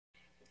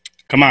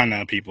Come on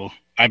now, people.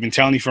 I've been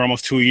telling you for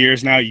almost 2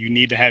 years now, you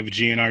need to have a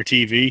GNR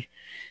TV.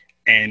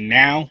 And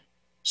now,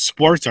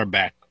 sports are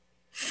back.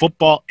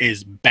 Football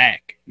is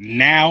back.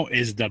 Now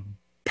is the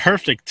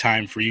perfect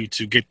time for you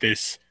to get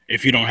this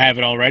if you don't have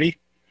it already.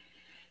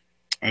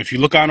 And if you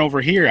look on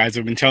over here, as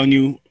I've been telling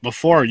you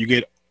before, you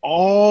get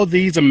all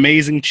these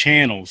amazing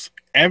channels,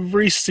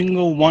 every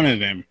single one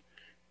of them,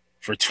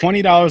 for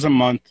 $20 a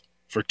month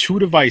for 2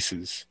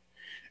 devices.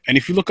 And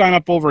if you look on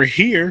up over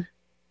here,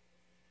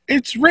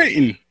 it's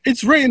written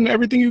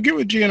everything you get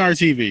with GNR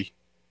TV.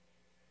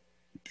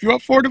 If you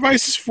want 4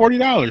 devices,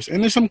 $40.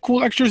 And there's some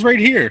cool extras right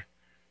here.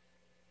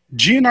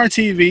 GNR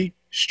TV,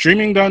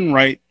 streaming done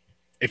right.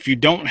 If you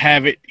don't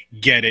have it,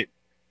 get it.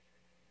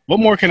 What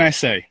more can I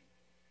say?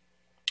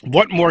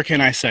 What more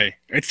can I say?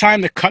 It's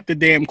time to cut the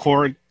damn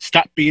cord,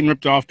 stop being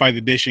ripped off by the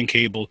DICIN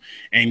cable,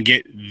 and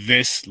get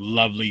this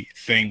lovely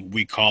thing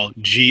we call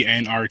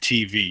GNR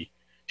TV.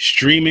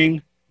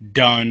 Streaming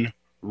done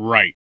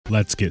right.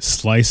 Let's get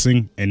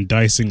slicing and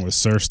dicing with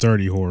Sir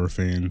Sturdy horror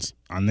fans.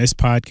 On this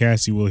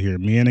podcast, you will hear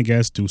me and a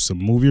guest do some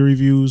movie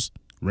reviews,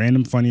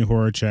 random funny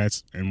horror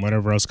chats, and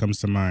whatever else comes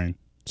to mind.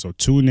 So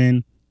tune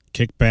in,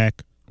 kick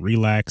back,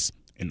 relax,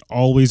 and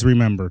always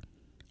remember,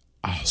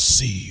 I'll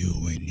see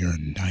you in your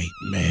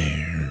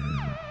nightmares.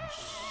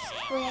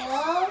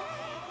 Well,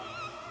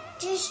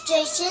 just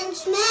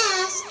Jason's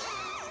mask.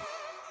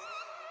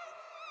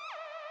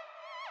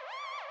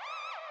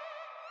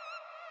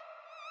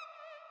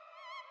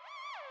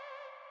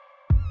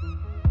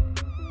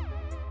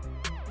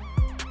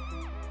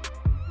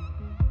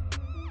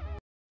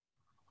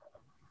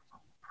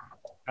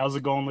 How's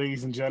it going,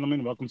 ladies and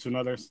gentlemen? Welcome to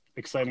another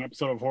exciting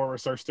episode of Horror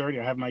with Sir Sturdy.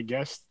 I have my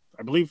guest,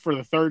 I believe for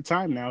the third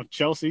time now,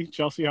 Chelsea.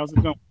 Chelsea, how's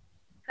it going?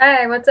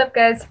 Hi, what's up,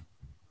 guys?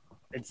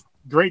 It's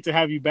great to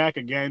have you back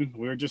again.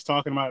 We were just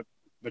talking about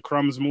the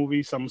Crumbs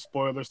movie, some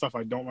spoiler stuff.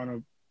 I don't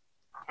want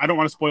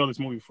to spoil this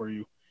movie for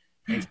you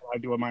until I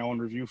do my own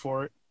review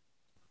for it.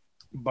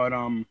 But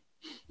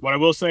what I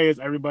will say is,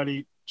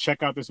 everybody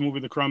check out this movie,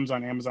 The Crumbs,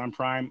 on Amazon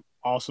Prime.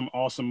 Awesome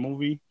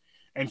movie.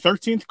 And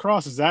 13th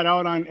Cross, is that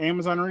out on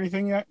Amazon or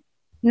anything yet?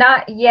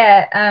 Not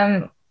yet.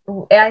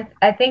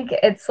 I think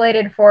it's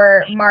slated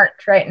for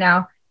March right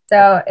now,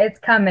 so it's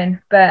coming.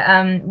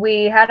 But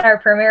we had our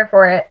premiere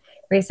for it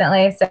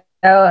recently, so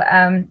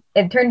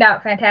it turned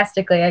out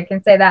fantastically. I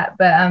can say that.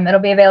 But it'll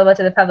be available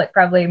to the public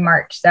probably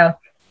March. So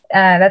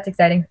that's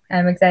exciting.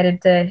 I'm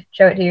excited to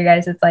show it to you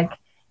guys.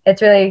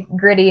 It's really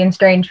gritty and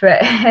strange,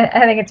 but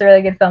I think it's a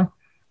really good film.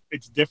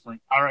 It's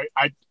different. All right,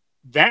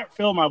 that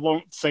film I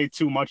won't say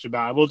too much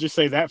about. I will just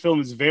say that film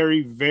is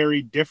very,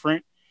 very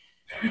different.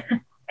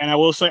 And I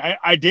will say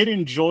I did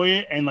enjoy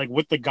it, and like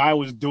what the guy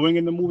was doing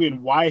in the movie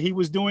and why he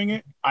was doing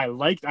it,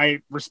 I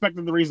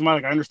respected the reason why.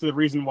 Like, I understood the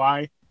reason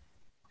why,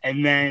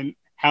 and then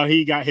how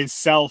he got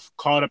himself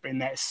caught up in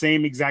that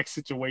same exact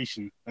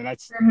situation, and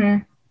that's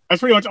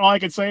pretty much all I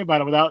could say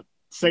about it without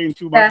saying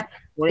too much.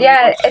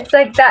 Yeah, it's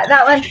like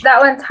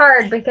that one's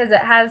hard because it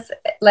has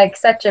like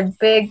such a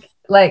big,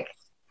 like,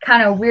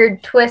 kind of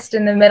weird twist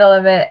in the middle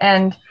of it,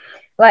 and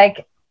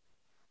like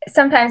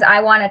sometimes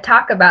I want to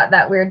talk about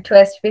that weird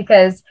twist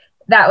because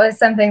that was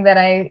something that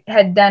I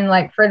had done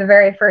like for the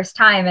very first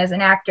time as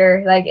an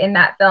actor, like in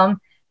that film.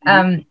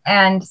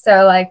 And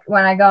so like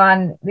when I go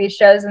on these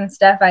shows and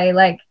stuff, I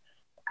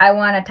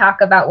want to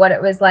talk about what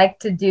it was like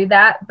to do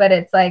that, but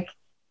it's like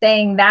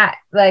saying that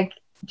like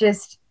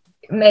just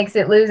makes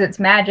it lose its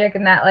magic,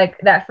 and that like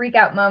that freak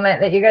out moment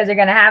that you guys are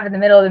going to have in the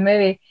middle of the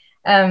movie,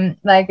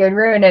 like it would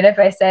ruin it if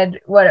I said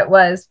what it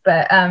was.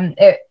 But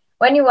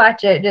when you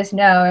watch it, just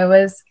know it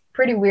was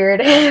pretty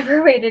weird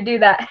for me to do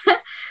that.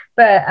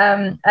 But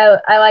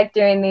I like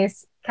doing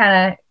these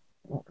kind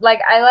of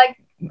like I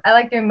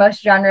like doing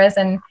most genres,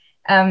 and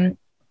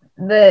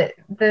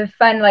the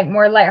fun, like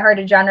more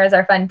lighthearted genres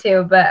are fun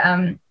too. But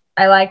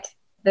I liked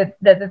that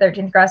the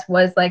 13th Cross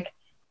was like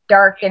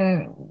dark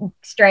and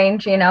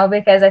strange,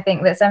 because I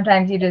think that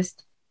sometimes you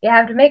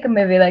have to make a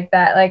movie like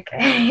that. Like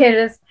you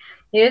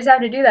just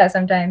have to do that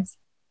sometimes.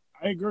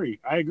 I agree.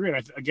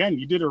 Again,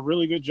 you did a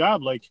really good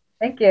job. Like,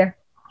 thank you.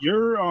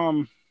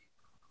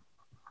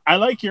 I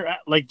like your,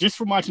 like, just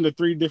from watching the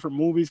 3 different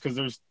movies, because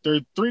there's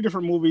 3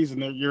 different movies,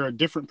 and you're a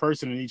different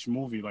person in each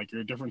movie. Like,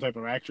 you're a different type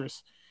of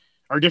actress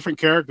or a different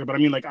character. But I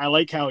mean, like, I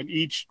like how in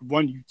each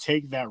one you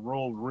take that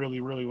role really,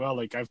 really well.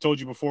 Like I've told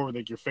you before, with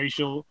like your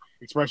facial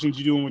expressions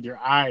you're doing with your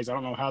eyes. I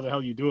don't know how the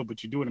hell you do it,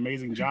 but you do an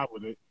amazing job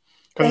with it.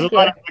 Because there's a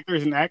lot of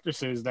actors and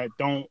actresses that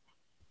don't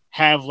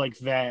have like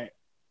that.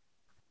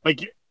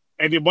 Like,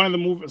 and in one of the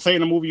movies, say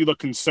in a movie you look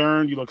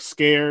concerned, you look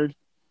scared.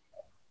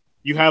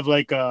 You have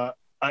like a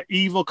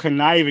evil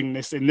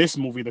connivingness in this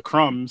movie, The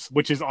Crumbs,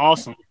 which is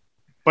awesome.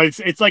 But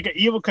it's like an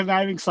evil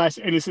conniving /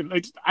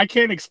 innocent. I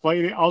can't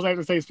explain it. All I have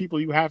to say is,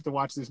 people, you have to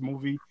watch this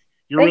movie.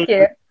 Thank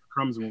you.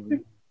 Crumbs movie.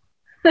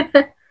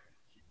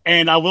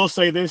 And I will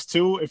say this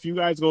too: if you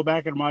guys go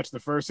back and watch the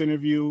first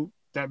interview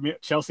that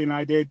Chelsea and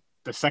I did,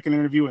 the second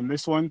interview, and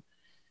this one,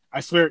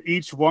 I swear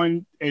each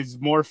one is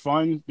more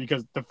fun,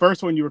 because the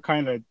first one you were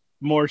kind of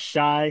more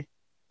shy,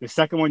 the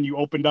second one you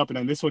opened up, and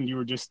then this one you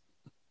were just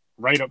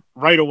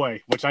right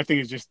away, which I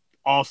think is just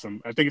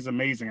awesome. I think it's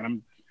amazing,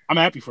 and I'm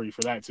happy for you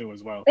for that too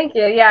as well. Thank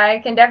you. Yeah, I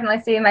can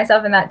definitely see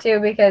myself in that too,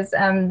 because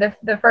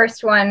the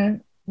first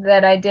one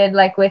that I did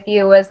like with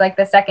you was like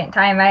the second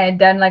time I had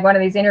done like one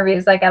of these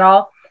interviews like at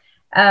all.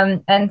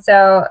 And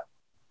so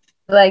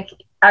like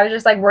I was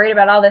just like worried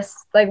about all this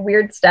like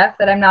weird stuff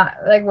that I'm not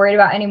like worried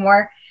about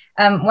anymore.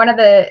 One of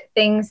the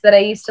things that I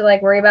used to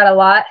like worry about a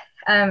lot,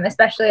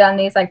 especially on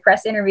these like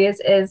press interviews,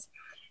 is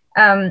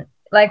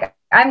like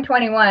I'm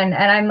 21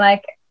 and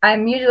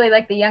I'm usually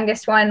like the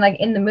youngest one like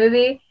in the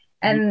movie,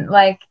 and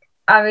like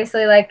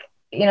obviously like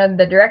you know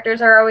the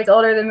directors are always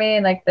older than me,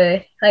 and like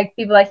the like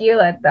people like you,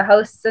 like the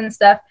hosts and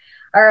stuff,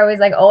 are always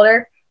like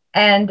older.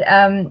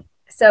 And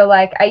so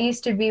like I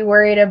used to be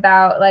worried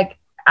about like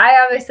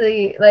I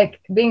obviously like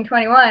being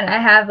 21, I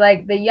have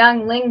like the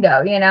young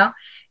lingo, you know,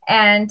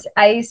 and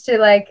I used to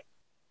like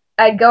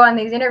I'd go on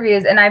these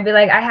interviews and I'd be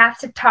like, I have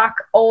to talk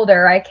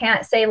older. I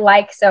can't say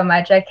like so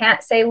much. I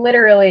can't say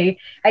literally.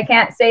 I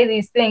can't say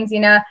these things, you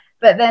know.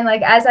 But then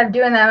like as I'm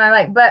doing them, I'm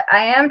like, but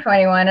I am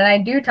 21 and I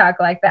do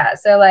talk like that.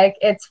 So like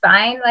it's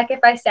fine. Like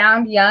if I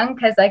sound young,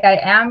 because like I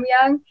am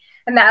young,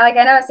 and that like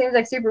I know it seems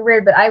like super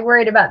weird, but I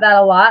worried about that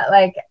a lot.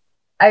 Like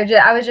I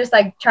was just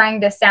like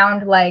trying to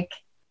sound like,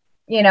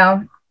 you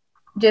know,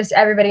 just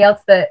everybody else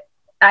that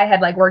I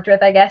had like worked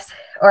with, I guess,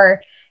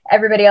 or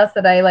everybody else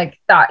that I like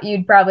thought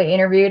you'd probably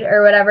interviewed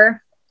or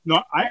whatever.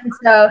 No, And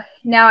so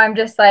now I'm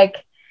just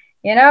like,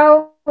 you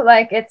know,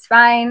 like it's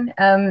fine.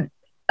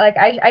 Like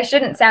I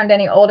shouldn't sound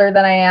any older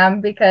than I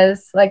am,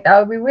 because like that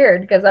would be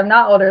weird, because I'm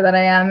not older than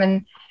I am.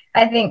 And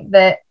I think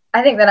that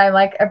I'm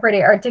like a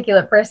pretty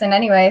articulate person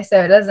anyway, so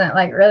it doesn't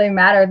like really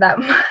matter that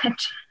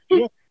much.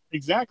 yeah,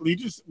 exactly.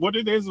 Just what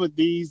it is with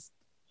these,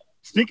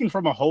 speaking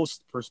from a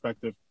host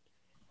perspective,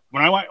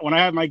 when I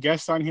have my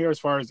guests on here, as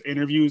far as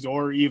interviews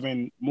or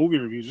even movie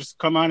reviews, just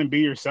come on and be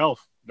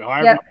yourself.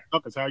 However you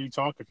talk is how you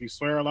talk. If you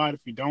swear a lot,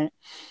 if you don't,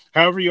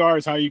 however you are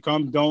is how you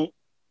come. Don't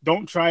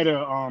try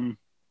to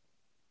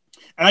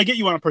and I get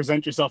you want to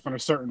present yourself in a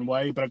certain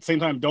way, but at the same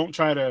time, don't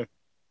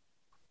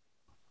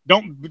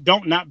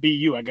not be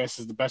you, I guess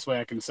is the best way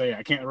I can say it.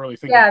 I can't really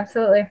think. Yeah,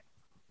 absolutely.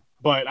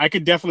 But I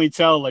could definitely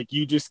tell like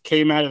you just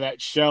came out of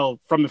that shell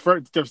from the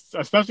first,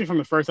 especially from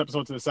the first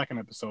episode to the second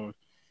episode.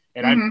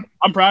 And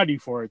I'm proud of you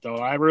for it, though.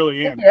 I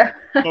really am. Yeah.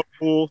 So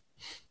cool.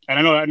 And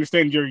I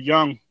understand you're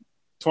young,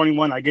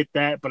 21. I get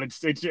that, but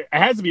it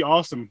has to be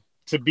awesome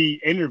to be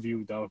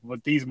interviewed though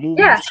with these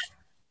movies.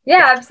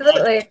 Yeah,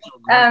 absolutely.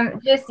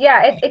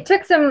 It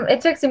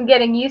took some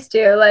getting used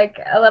to, like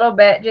a little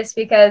bit, just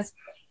because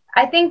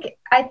I think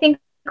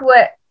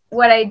what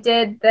I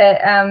did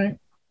that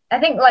I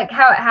think like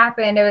how it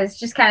happened, it was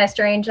just kind of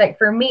strange, like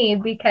for me,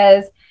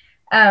 because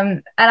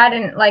and I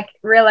didn't like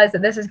realize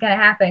that this was going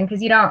to happen,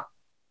 because you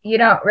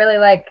don't really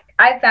like,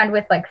 I found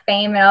with like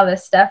fame and all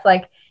this stuff,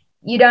 like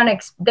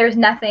there's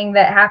nothing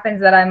that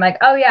happens that I'm like,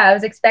 oh yeah, I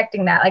was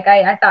expecting that. Like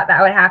I thought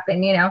that would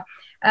happen, you know?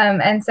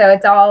 And so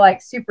it's all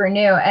like super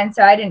new. And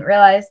so I didn't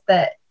realize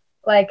that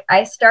like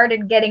I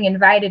started getting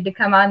invited to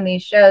come on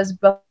these shows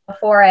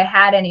before I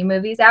had any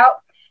movies out.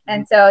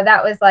 And so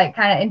that was like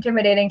kind of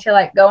intimidating to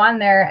like go on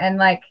there and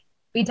like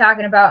be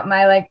talking about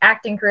my like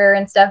acting career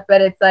and stuff. But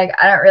it's like,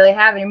 I don't really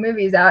have any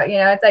movies out, you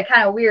know? It's like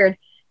kind of weird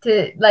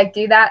to like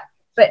do that.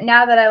 But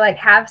now that I like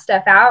have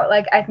stuff out,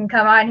 like I can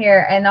come on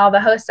here and all the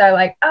hosts are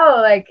like,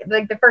 oh, like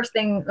the first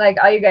thing like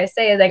all you guys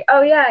say is like,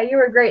 oh yeah, you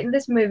were great in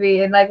this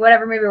movie, and like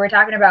whatever movie we're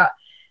talking about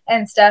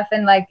and stuff.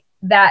 And like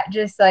that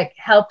just like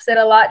helps it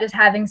a lot, just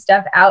having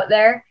stuff out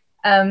there.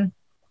 And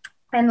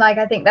like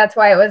I think that's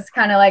why it was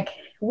kind of like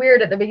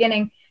weird at the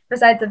beginning,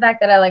 besides the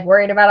fact that I like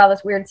worried about all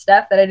this weird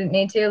stuff that I didn't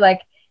need to,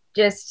 like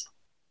just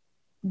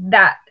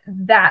that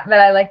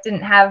I like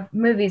didn't have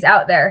movies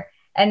out there.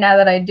 And now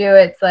that I do,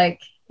 it's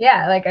like,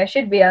 yeah, like I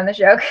should be on the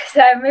show because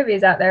I have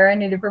movies out there. I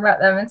need to promote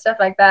them and stuff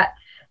like that.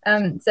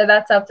 So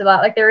that's helped a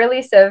lot. Like the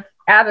release of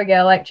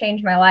Abigail like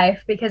changed my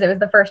life, because it was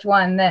the first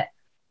one that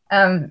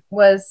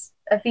was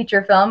a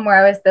feature film where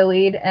I was the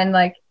lead and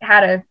like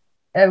had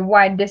a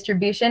wide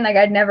distribution. Like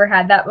I'd never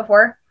had that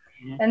before.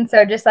 And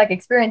so just like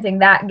experiencing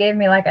that gave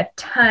me like a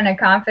ton of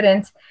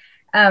confidence.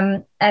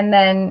 And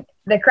then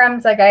the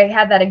Crumbs, like I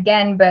had that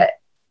again, but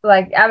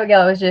like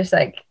Abigail was just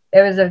like,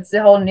 it's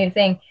a whole new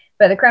thing.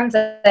 But the Crumbs,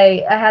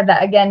 I had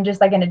that again,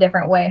 just like in a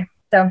different way.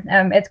 So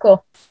it's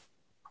cool.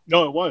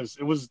 No, it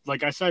was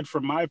like I said,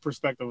 from my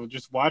perspective of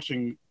just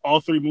watching all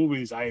three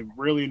movies, I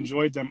really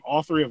enjoyed them,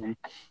 all three of them.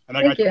 And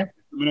like I said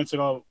minutes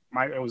ago,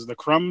 it was the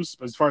Crumbs.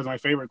 As far as my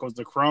favorite goes,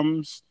 the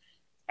Crumbs,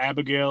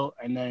 Abigail,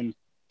 and then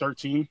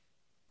 13,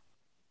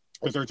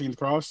 the 13th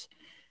Cross.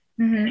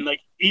 And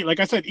like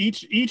I said,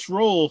 each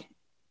role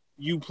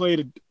you played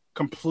a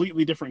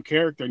completely different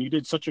character, and you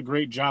did such a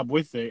great job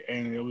with it.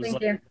 And it was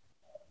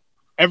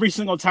every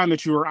single time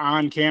that you were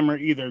on camera,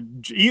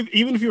 even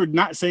if you were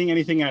not saying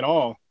anything at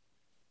all,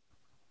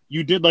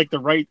 you did like the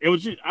right, it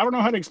was just, I don't know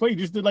how to explain, you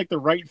just did like the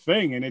right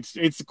thing. And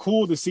it's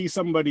cool to see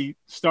somebody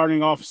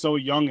starting off so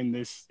young in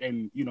this,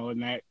 and you know, in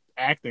that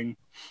acting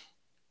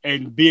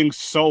and being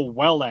so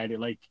well at it.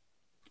 Like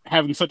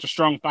having such a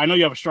strong. I know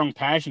you have a strong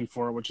passion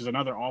for it, which is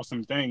another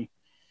awesome thing.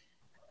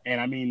 And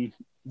I mean,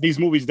 these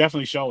movies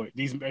definitely show it.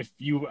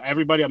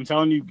 Everybody, I'm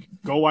telling you,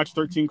 go watch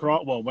 13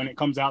 Cross. Well, when it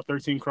comes out,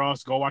 13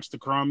 Cross, go watch The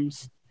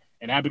Crumbs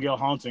and Abigail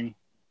Haunting.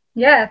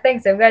 Yeah,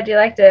 thanks. I'm glad you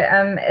liked it.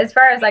 As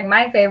far as like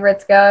my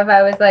favorites go, if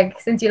I was like,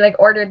 since you like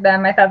ordered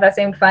them, I thought that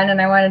seemed fun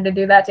and I wanted to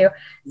do that too.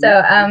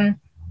 So,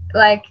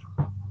 like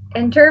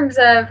in terms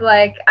of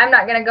like, I'm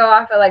not gonna go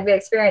off of like the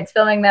experience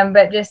filming them,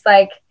 but just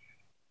like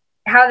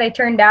how they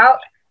turned out.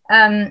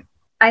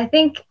 I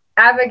think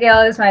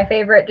Abigail is my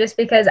favorite just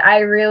because I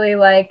really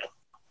like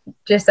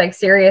just like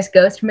serious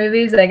ghost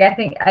movies. Like I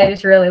think I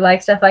just really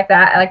like stuff like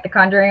that. I like The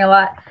Conjuring a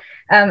lot.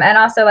 And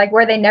also like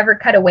where they never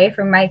cut away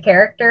from my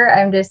character.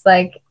 I'm just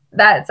like,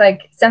 that's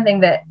like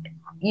something that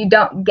you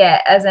don't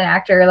get as an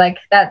actor. Like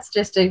that's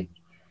just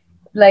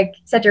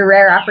such a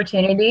rare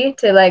opportunity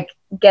to like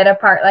get a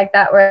part like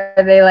that where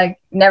they like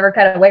never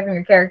cut away from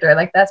your character.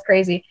 Like that's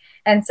crazy.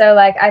 And so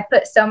like I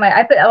put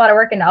a lot of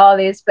work into all of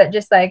these, but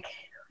just like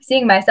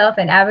seeing myself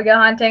in Abigail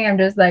Haunting, I'm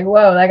just like,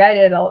 whoa, like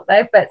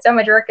I put so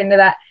much work into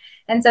that.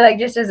 And so like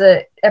just as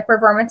a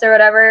performance or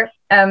whatever,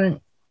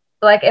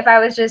 like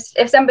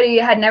if somebody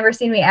had never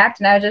seen me act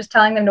and I was just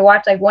telling them to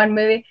watch like one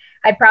movie,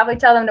 I'd probably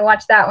tell them to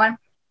watch that one.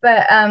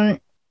 But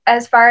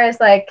as far as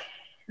like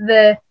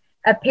the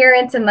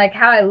appearance and like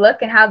how I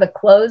look and how the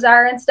clothes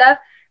are and stuff,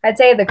 I'd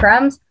say The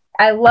Crumbs.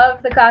 I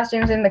love the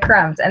costumes in The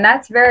Crumbs, and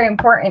that's very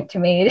important to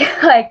me.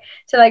 Like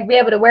to like be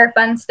able to wear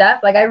fun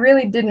stuff. Like I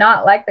really did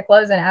not like the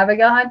clothes in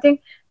Abigail Hunting,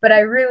 but I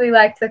really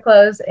liked the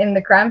clothes in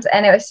The Crumbs,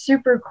 and it was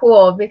super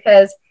cool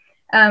because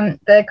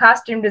the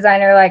costume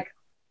designer, like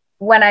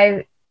when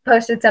I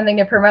posted something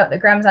to promote The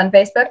Crumbs on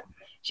Facebook,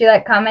 she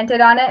like commented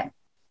on it.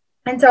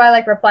 And so I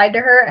like replied to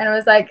her and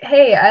was like,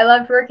 hey, I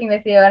loved working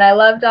with you and I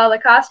loved all the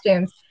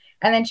costumes.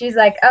 And then she's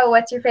like, oh,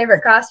 what's your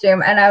favorite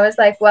costume? And I was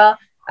like, well,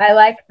 I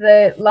like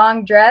the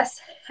long dress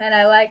and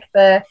I like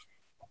the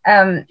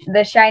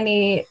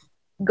shiny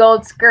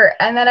gold skirt.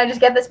 And then I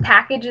just get this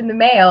package in the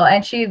mail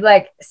and she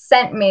like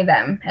sent me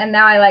them and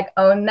now I like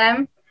own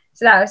them.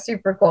 So that was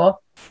super cool.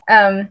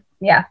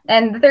 Yeah.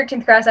 And the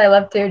 13th Cross I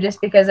love too,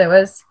 just because it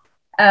was,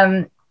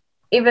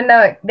 even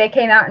though they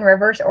came out in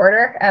reverse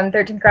order,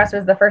 13th Cross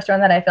was the first one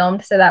that I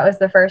filmed. So that was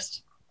the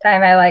first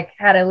time I like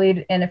had a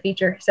lead in a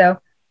feature. So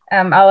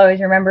I'll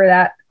always remember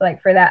that,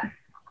 like for that.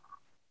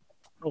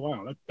 Oh,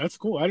 wow. That's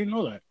cool. I didn't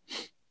know that.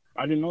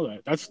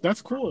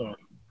 That's cool though.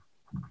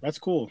 That's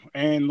cool.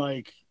 And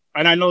like,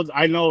 and I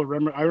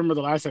remember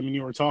the last time when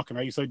you were talking,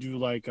 right? You said you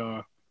like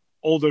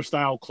older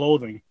style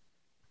clothing.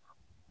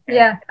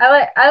 Yeah.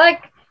 I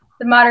like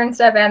the modern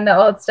stuff and the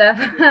old stuff.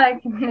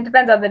 It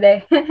depends on the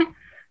day.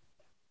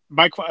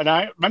 My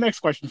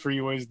next question for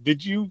you is,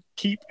 did you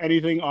keep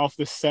anything off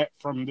the set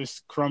from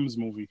this Crumbs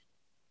movie?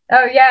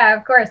 Oh yeah,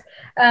 of course.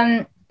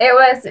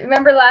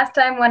 Remember last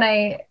time when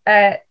I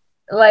don't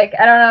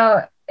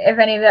know if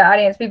any of the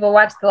audience people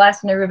watched the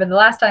last interview, but the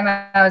last time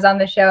I was on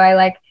the show, I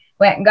like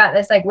went and got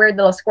this like weird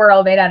little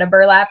squirrel made out of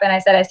burlap and I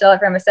said I stole it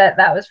from a set.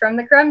 That was from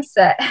the Crumbs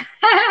set.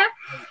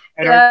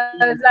 And that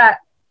was that.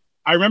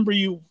 I remember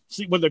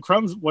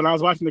when I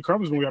was watching the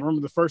Crumbs movie, I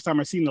remember the first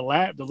time I seen the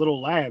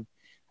little lab.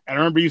 And I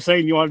remember you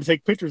saying you wanted to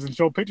take pictures and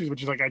show pictures,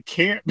 which is like, I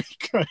can't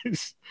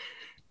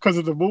because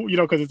of the movie,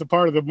 because it's a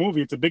part of the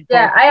movie. It's a big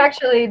part. Yeah, I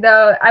actually,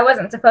 though, I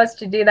wasn't supposed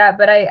to do that,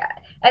 but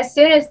as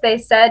soon as they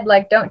said,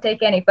 like, don't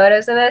take any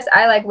photos of this,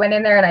 I, like, went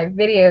in there and I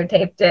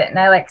videotaped it and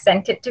I, like,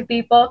 sent it to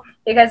people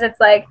because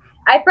it's like,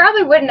 I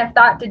probably wouldn't have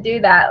thought to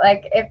do that.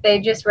 Like, if they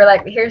just were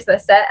like, here's the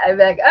set, I'd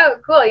be like, oh,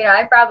 cool.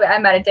 I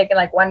might have taken,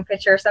 like, one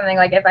picture or something,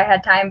 like, if I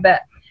had time,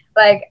 but,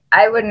 like,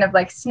 I wouldn't have,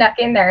 like, snuck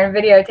in there and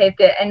videotaped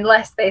it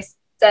unless they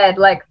said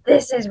like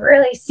this is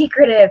really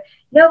secretive,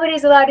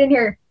 nobody's allowed in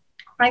here.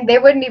 Like they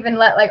wouldn't even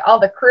let like all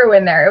the crew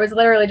in there. It was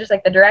literally just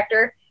like the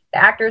director, the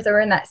actors that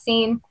were in that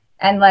scene,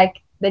 and like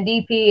the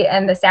DP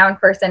and the sound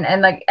person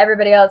and like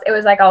everybody else. It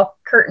was like all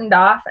curtained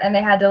off and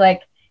they had to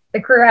like the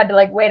crew had to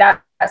like wait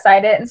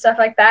outside it and stuff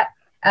like that.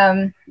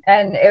 And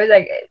it was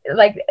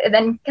like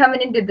then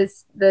coming into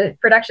the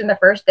production the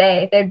first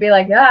day, they'd be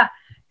like,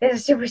 this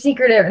is super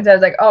secretive. And so I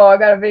was like, oh, I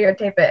gotta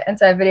videotape it. And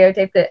so I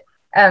videotaped it.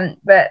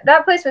 But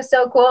that place was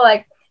so cool,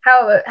 like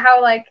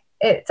how like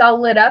it's all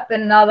lit up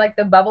and all like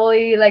the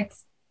bubbly like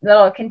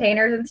little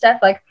containers and stuff.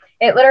 Like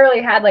it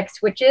literally had like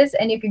switches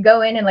and you could go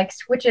in and like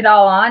switch it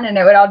all on and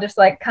it would all just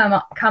like come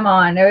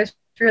on. It was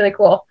really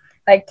cool,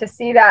 like to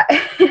see that.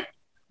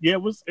 Yeah,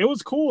 it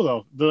was cool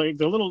though.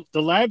 The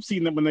lab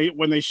scene that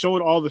when they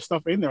showed all the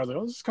stuff in there, I was like,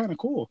 oh, this is kind of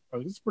cool.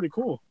 This is pretty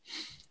cool.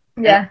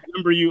 Yeah. And I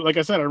remember you, like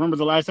I said, I remember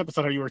the last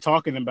episode how you were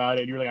talking about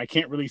it. And you were like, I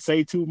can't really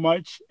say too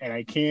much, and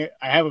I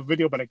have a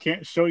video, but I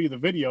can't show you the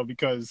video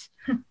because,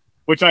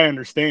 which I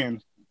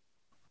understand.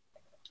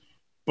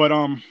 But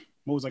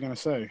what was I gonna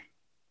say?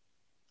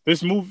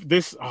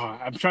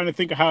 I'm trying to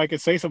think of how I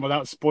could say something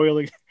without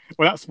spoiling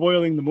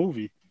the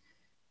movie.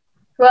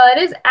 Well,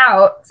 it is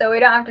out, so we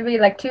don't have to be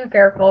like too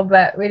careful,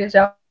 but we just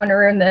don't want to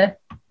ruin the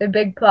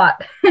big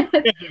plot for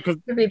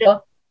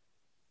people.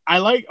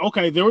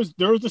 There was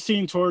the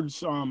scene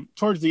towards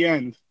the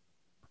end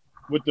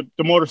with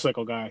the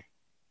motorcycle guy,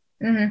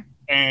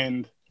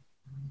 and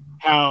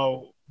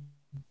how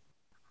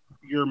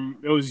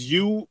it was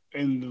you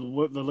and the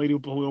lady,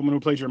 the woman who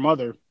plays your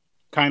mother,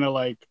 kind of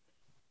like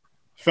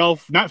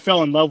not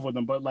fell in love with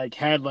him, but like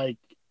had like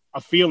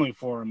a feeling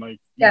for him. Like,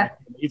 you know,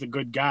 he's a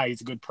good guy, he's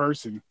a good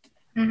person.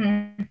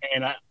 And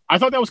I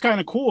thought that was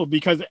kind of cool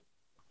because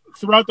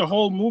throughout the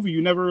whole movie,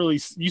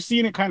 you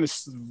seen it kind of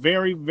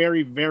very,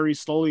 very, very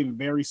slowly and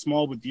very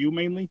small with you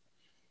mainly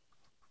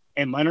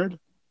and Leonard,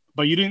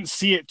 but you didn't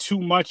see it too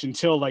much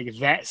until like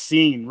that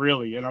scene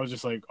really. And I was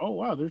just like, oh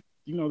wow, they're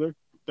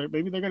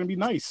maybe they're gonna be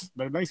nice.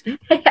 They're nice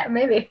people. Yeah,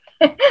 maybe.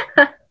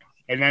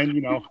 And then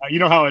you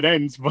know how it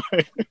ends,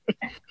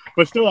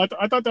 but still, I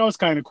thought that was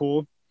kind of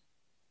cool.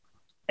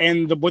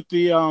 And with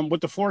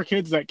the 4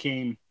 kids that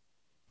came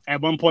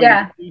at one point,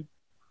 I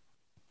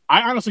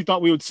honestly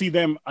thought we would see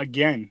them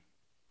again,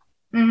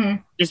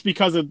 just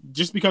because of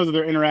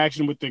their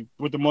interaction with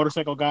the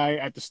motorcycle guy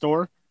at the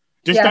store.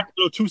 Just that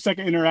little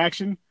 2-second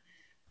interaction,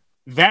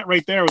 that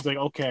right there was like,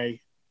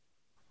 okay,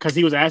 because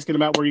he was asking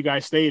about where you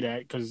guys stayed at,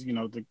 because you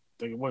know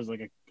it was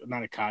like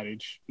not a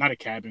cottage, not a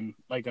cabin,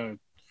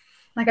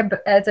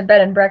 it's a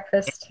bed and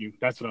breakfast. Thank you.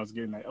 That's what I was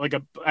getting at.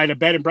 At a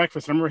bed and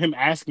breakfast. I remember him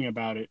asking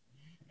about it,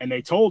 and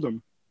they told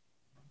him,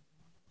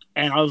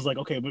 and I was like,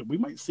 okay, we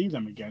might see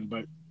them again,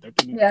 but that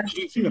didn't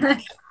see them.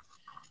 That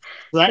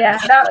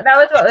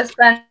was what was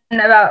fun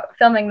about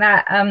filming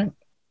that.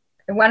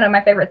 One of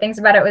my favorite things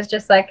about it was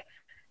just like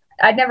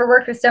I'd never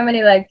worked with so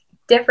many like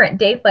different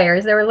day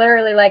players. There were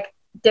literally like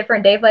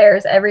different day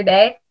players every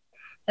day,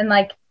 and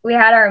like we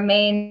had our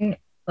main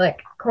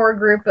like core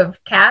group of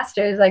cast.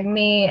 It was like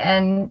me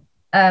and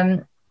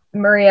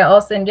Maria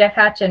Olsen, Jeff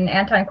Hatch, and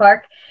Anton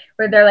Clark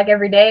were there like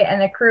every day,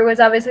 and the crew was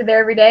obviously there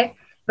every day.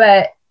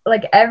 But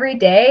like every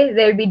day,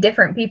 there would be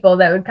different people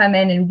that would come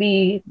in and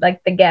be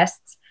like the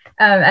guests,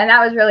 and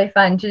that was really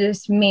fun to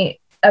just meet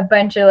a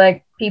bunch of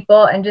like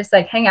people and just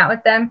like hang out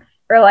with them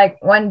for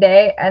like one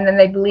day, and then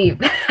they'd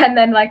leave, and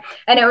then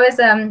and it was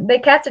they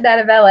casted out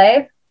of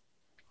LA.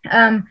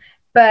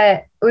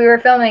 But we were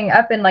filming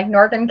up in like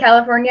Northern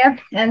California,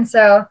 and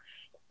so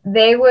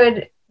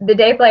the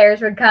day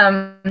players would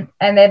come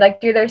and they'd like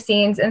do their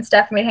scenes and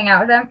stuff, and we'd hang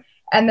out with them,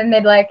 and then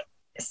they'd like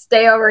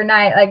stay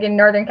overnight like in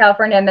Northern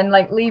California and then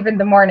like leave in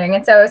the morning.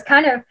 And so it was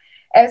kind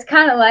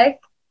of like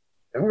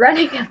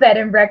running a bed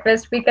and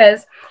breakfast,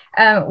 because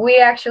we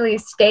actually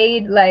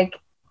stayed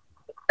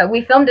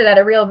we filmed it at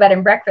a real bed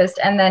and breakfast,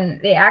 and then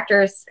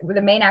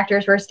the main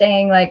actors were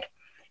staying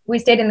we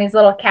stayed in these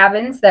little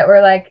cabins that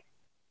were like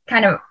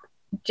kind of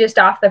just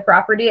off the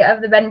property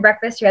of the bed and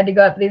breakfast. You had to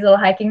go up these little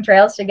hiking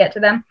trails to get to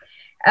them.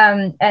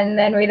 And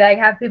then we'd like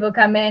have people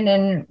come in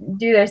and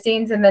do their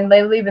scenes, and then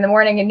they leave in the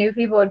morning and new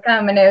people would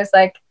come. And it was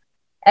like,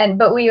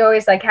 but we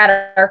always like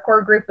had our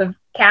core group of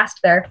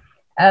cast there.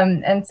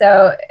 And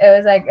so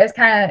it was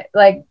kind of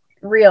like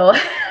real.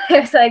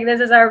 It was like, this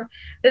is our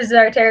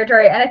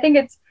territory. And I think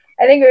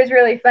it was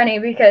really funny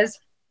because,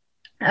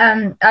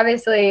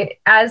 obviously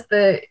as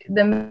the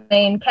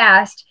main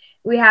cast,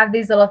 we have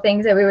these little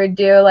things that we would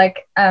do,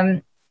 like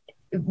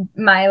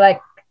my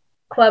like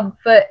club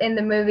foot in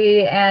the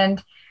movie,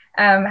 and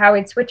how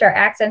we'd switch our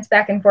accents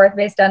back and forth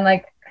based on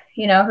like,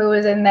 you know, who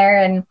was in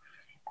there,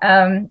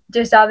 and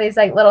just all these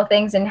like little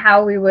things, and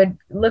how we would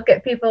look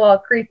at people all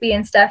creepy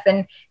and stuff.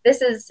 And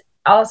this is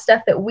all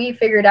stuff that we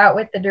figured out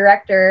with the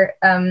director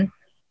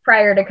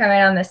prior to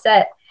coming on the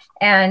set.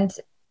 And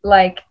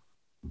like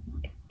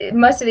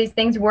most of these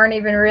things weren't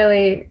even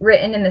really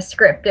written in the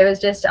script. It was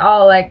just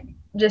all like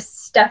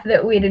just stuff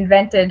that we'd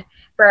invented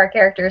for our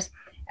characters.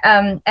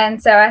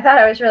 And so I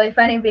thought it was really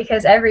funny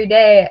because every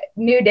day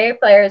new day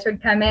players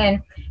would come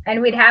in,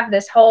 and we'd have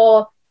this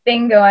whole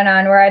thing going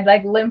on where I'd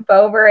like limp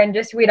over, and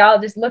we'd all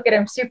just look at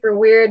him super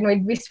weird, and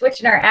we'd be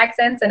switching our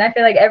accents. And I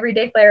feel like every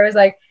day player was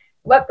like,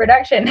 what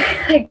production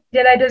like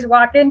did I just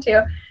walk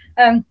into?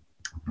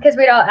 Because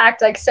we'd all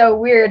act like so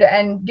weird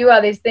and do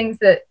all these things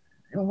that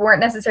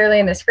weren't necessarily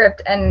in the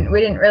script, and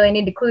we didn't really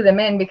need to clue them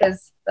in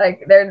because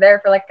like they're there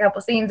for like a couple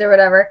scenes or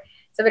whatever.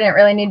 So we didn't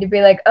really need to be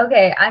like,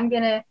 okay, I'm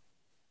gonna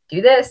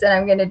do this and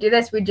I'm gonna do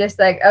this. We just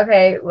like,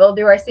 okay, we'll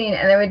do our scene,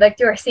 and then we'd like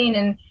do our scene,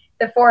 and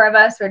the 4 of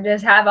us would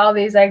just have all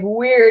these like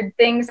weird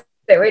things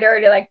that we'd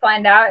already like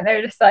planned out, and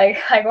they're just like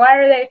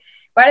why do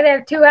they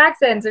have 2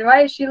 accents, and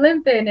why is she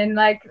limping? And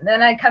like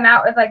then I'd come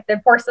out with like the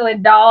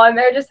porcelain doll, and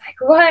they're just like,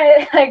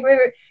 what? Like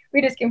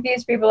we just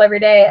confused people every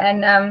day.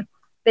 And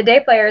the day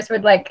players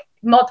would like,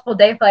 multiple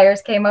day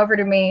players came over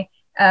to me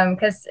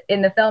because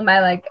in the film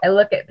I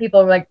look at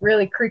people like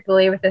really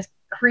creepily with this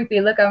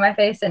creepy look on my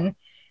face, and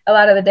a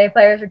lot of the day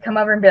players would come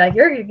over and be like,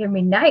 you're gonna give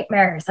me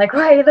nightmares, like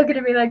why are you looking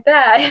at me like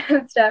that?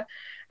 And stuff.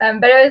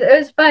 But it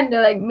was fun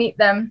to like meet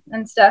them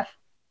and stuff.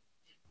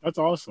 That's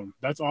awesome.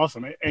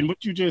 And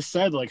what you just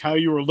said, like how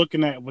you were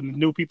looking at when the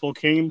new people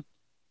came,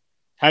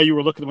 how you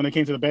were looking when they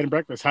came to the bed and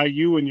breakfast, how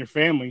you and your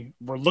family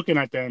were looking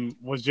at them,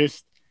 was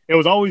just, it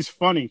was always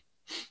funny.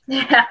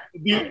 Yeah.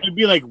 It'd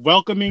be like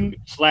welcoming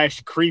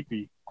 /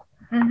 creepy.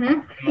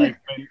 Mm-hmm. And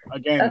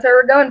again, that's what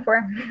we're going for.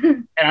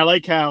 And I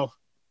like how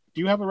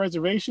do you have a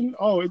reservation?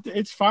 Oh,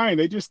 it's fine.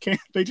 They just can't.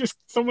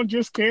 Someone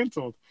just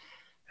canceled.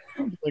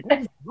 I'm like,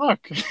 what the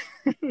fuck?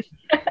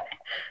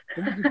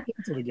 Someone just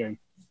canceled again.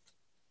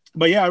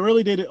 But yeah, I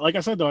really did it. Like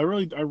I said though, I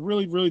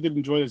really did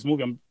enjoy this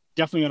movie. I'm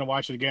definitely gonna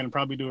watch it again and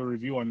probably do a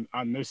review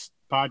on this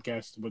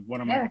podcast with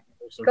one of my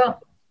cool.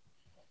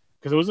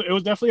 Because it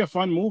was definitely a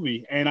fun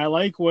movie, and I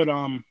like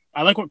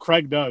what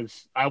Craig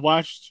does. I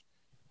watched,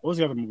 what was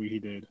the other movie he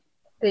did?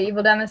 The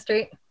Evil Down the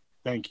Street.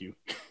 Thank you.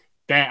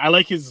 That I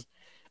like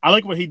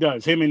what he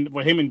does.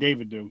 What him and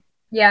David do.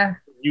 Yeah.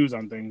 Views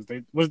on things.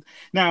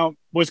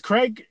 Was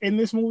Craig in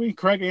this movie?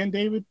 Craig and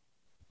David?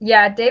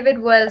 Yeah, David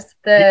was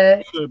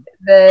the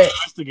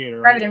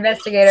investigator, private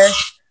investigator,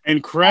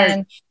 and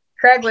Craig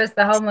was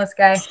the homeless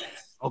guy.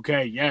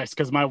 Okay, yes,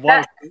 because my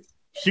wife,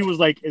 she was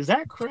like, "Is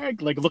that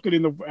Craig?" Like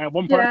looking at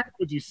one part,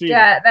 would you see?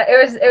 Yeah,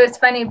 it was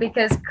funny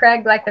because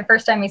Craig, like the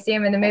first time you see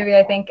him in the movie,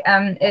 I think,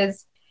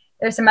 is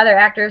there's some other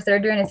actors that are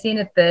doing a scene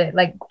at the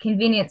like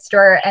convenience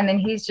store, and then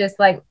he's just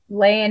like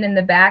laying in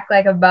the back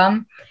like a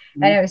bum,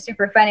 and it was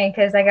super funny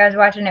because like I was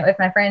watching it with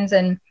my friends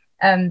and.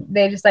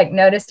 They just like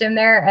noticed him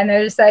there and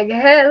they're just like,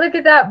 hey, look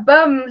at that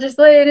bum just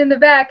laying in the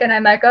back. And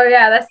I'm like, oh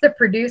yeah, that's the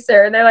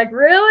producer. And they're like,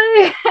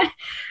 really?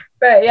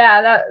 But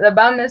yeah, the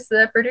bum is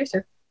the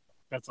producer.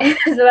 That's awesome.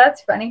 So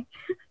that's funny.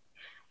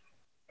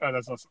 Oh,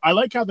 that's awesome. I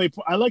like how they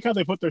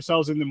put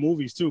themselves in the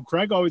movies too.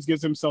 Craig always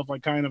gives himself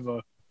like kind of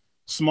a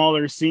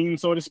smaller scene,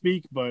 so to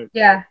speak. But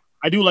yeah,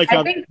 I do like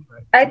how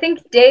I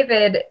think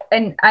David,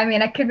 and I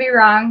mean I could be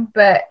wrong,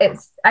 but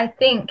I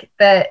think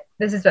that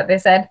this is what they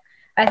said.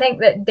 I think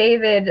that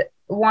David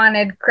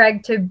wanted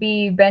Craig to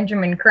be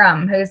Benjamin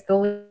Crumb, who's the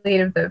lead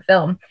of the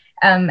film.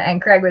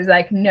 And Craig was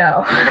like,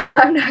 no,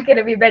 I'm not going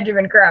to be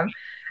Benjamin Crumb.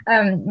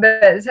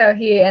 But so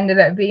he ended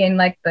up being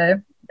like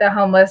the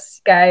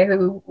homeless guy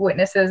who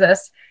witnesses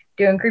us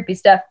doing creepy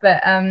stuff.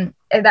 But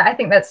I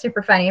think that's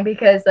super funny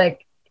because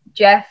like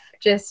Jeff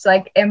just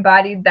like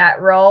embodied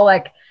that role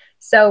like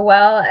so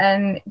well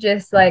and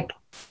just like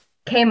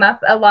came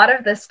up. A lot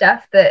of the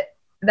stuff that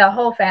the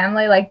whole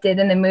family like did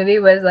in the movie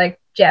was like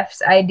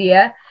Jeff's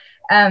idea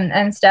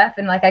and stuff,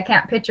 and like I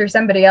can't picture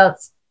somebody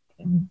else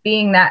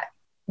being that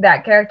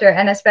character,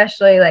 and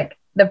especially like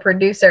the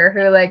producer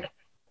who like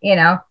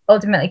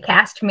ultimately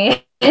cast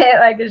me.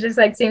 Like it just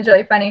like seems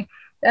really funny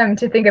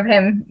to think of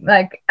him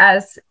like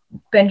as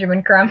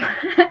Benjamin Crumb.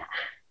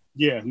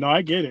 Yeah, no,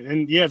 I get it.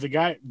 And yeah, the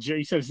guy,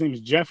 you said his name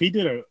is Jeff, he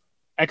did an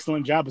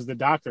excellent job as the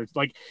doctor.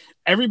 Like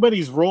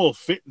everybody's role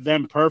fit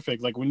them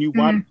perfect. Like when you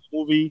watch the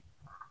movie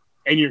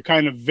and you're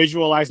kind of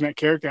visualizing that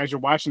character as you're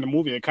watching the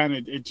movie,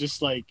 it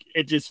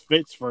just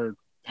fits for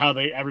how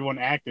everyone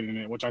acted in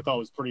it, which I thought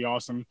was pretty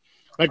awesome.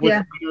 Like with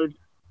Leonard,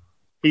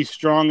 he's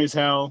strong as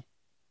hell.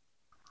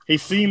 He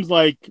seems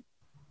like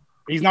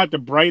he's not the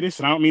brightest,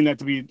 and I don't mean that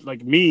to be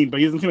like mean, but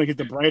he doesn't seem like he's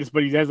the brightest,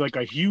 but he has like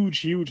a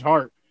huge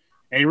heart,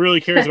 and he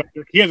really cares about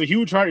he has a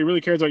huge heart. He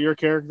really cares about your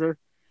character.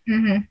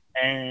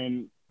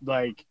 And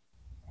like,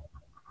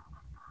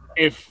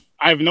 if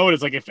I've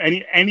noticed, like if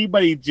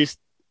anybody just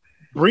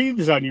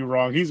breathes on you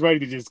wrong, he's ready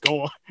to just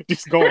go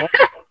off.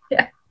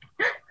 Yeah.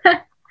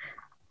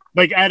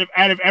 Like out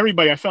of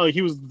everybody, I felt like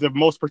he was the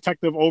most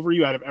protective over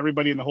you out of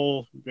everybody in the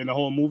whole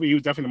movie. He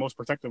was definitely the most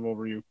protective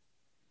over you.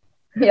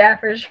 Yeah,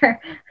 for sure.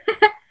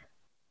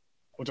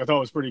 Which I thought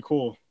was pretty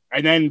cool.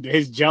 And then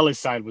his jealous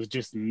side was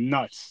just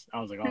nuts. I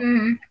was like,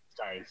 oh,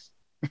 guys.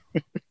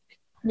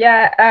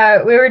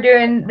 Yeah, we were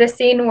doing the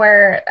scene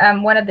where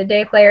one of the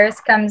day players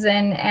comes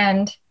in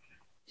and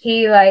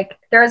he like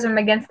throws him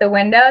against the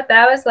window.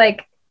 That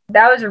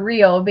was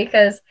real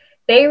because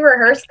they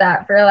rehearsed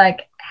that for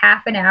like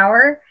half an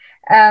hour,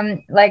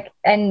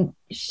 and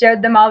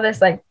showed them all this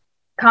like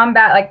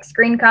combat, like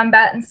screen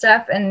combat and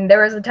stuff. And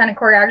there was a ton of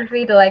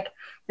choreography to like,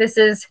 this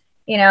is,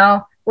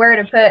 where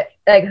to put,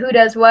 like who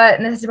does what,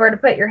 and this is where to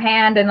put your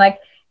hand, and like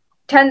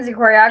tons of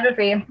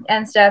choreography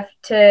and stuff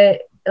to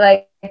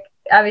like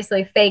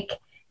obviously fake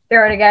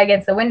throw a guy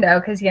against the window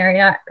because you're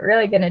not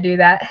really going to do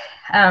that.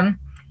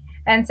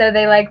 And so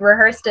they like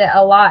rehearsed it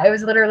a lot. It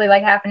was literally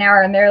like half an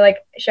hour, and they're like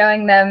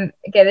showing them,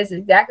 okay, this is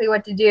exactly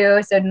what to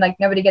do, so like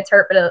nobody gets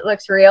hurt, but it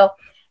looks real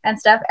and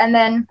stuff. And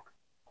then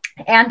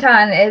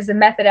Anton is a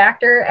method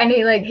actor, and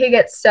he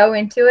gets so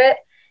into it.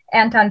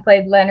 Anton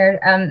played Leonard,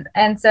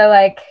 and so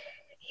like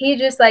he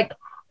just like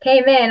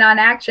came in on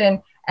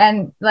action,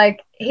 and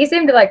like he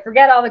seemed to like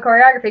forget all the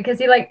choreography because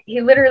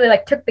he literally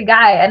like took the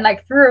guy and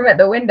like threw him at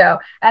the window,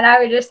 and I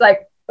was just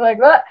like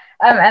what?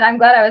 And I'm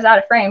glad I was out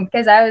of frame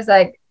because I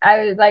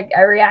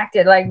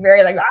reacted like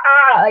very like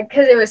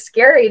because it was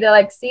scary to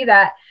like see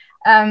that.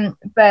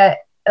 But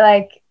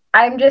like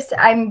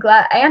I'm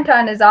glad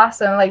Anton is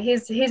awesome. Like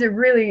he's a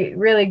really,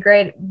 really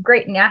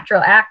great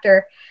natural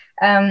actor.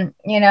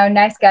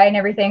 Nice guy and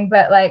everything,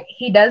 but like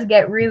he does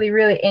get really,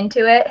 really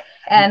into it.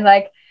 And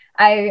like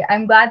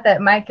I'm glad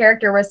that my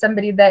character was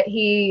somebody that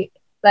he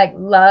like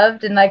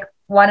loved and like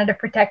wanted to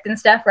protect and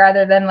stuff,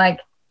 rather than like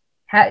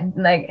had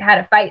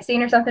a fight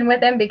scene or something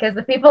with him, because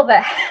the people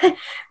that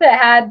that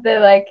had the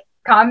like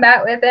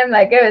combat with him,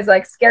 like it was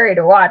like scary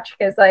to watch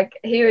because like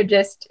he would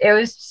just, it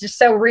was just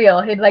so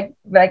real. He'd like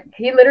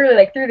he literally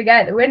like threw the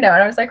guy at the window,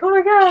 and I was like, oh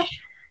my gosh.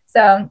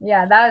 So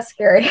yeah, that was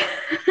scary.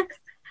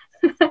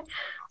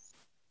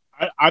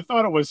 I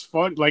thought it was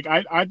fun. Like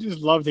I just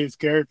loved his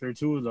character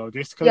too, though.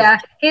 Just because. Yeah,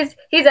 he's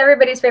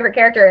everybody's favorite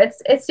character.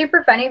 It's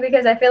super funny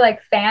because I feel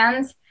like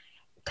fans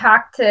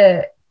talk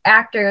to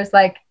actors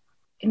like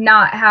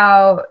not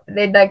how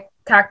they'd like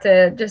talk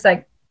to just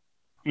like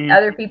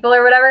other people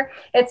or whatever.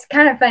 It's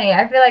kind of funny.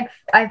 I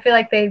feel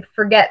like they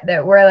forget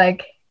that we're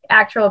like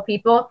actual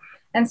people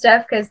and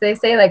stuff because they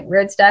say like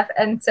weird stuff.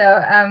 And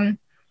so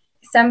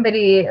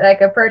somebody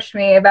like approached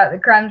me about the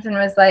Crumbs and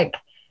was like,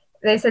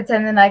 they said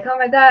something like, oh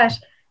my gosh,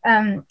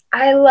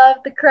 I love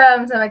the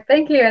Crumbs. I'm like,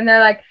 thank you. And they're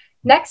like,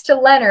 next to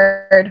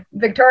Leonard,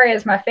 Victoria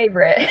is my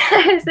favorite.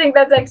 I just think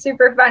that's like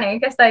super funny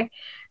because like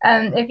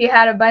if you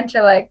had a bunch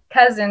of like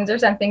cousins or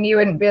something, you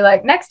wouldn't be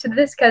like, next to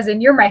this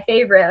cousin, you're my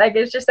favorite. Like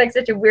it's just like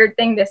such a weird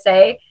thing to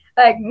say.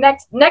 Like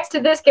next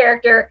to this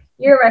character,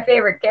 you're my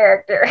favorite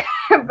character.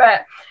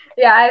 But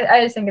yeah,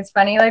 I just think it's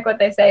funny like what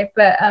they say.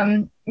 But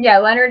yeah,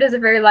 Leonard is a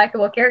very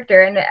likable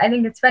character, and I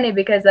think it's funny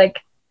because like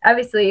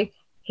obviously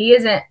he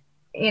isn't,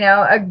 you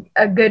know,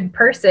 a good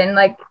person,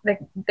 like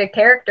the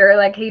character,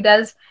 like he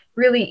does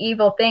really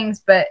evil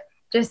things, but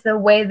just the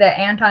way that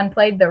Anton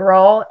played the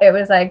role, it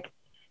was like,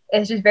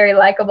 it's just very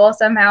likable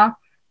somehow.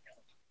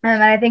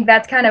 And I think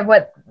that's kind of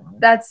what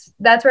that's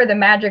where the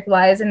magic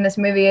lies in this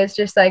movie, is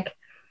just like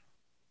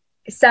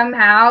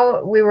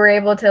somehow we were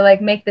able to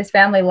like make this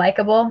family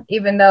likable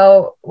even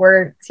though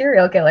we're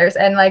serial killers.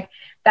 And like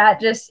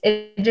that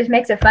it just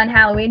makes a fun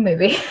Halloween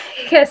movie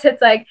because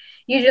it's like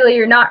usually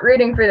you're not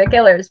rooting for the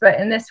killers, but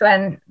in this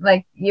one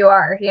like you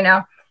are, you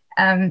know.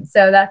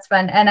 So that's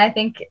fun. And I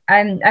think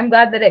I'm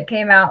glad that it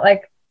came out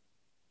like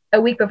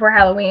a week before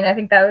Halloween. I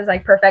think that was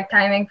like perfect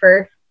timing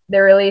for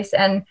the release.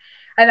 And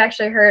I've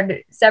actually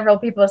heard several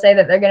people say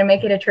that they're going to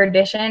make it a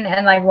tradition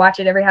and like watch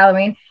it every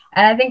Halloween.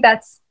 And I think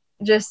that's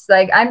just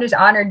like, I'm just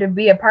honored to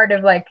be a part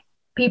of like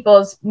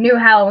people's new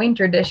Halloween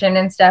tradition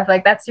and stuff.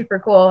 Like that's super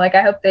cool. Like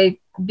I hope they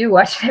do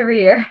watch it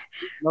every year.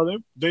 No,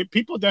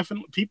 people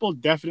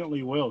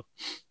definitely will.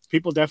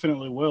 People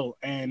definitely will.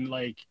 And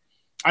like,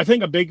 I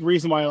think a big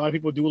reason why a lot of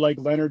people do like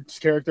Leonard's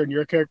character and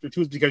your character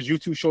too is because you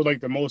two showed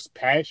like the most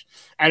passion.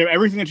 Out of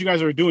everything that you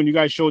guys are doing, you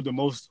guys showed the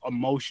most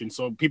emotion.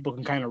 So people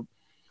can kind of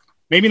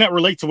maybe not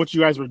relate to what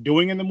you guys were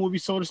doing in the movie,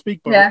 so to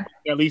speak, but yeah,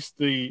 at least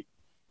the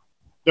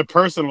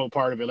personal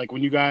part of it. Like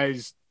when you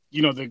guys,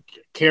 you know, the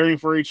caring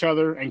for each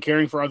other and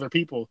caring for other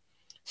people,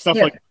 stuff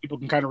like that, people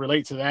can kind of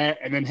relate to that.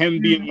 And then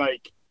him being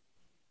like,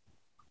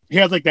 he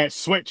has like that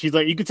switch. He's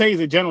like, you could say he's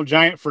a gentle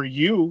giant for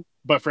you,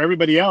 but for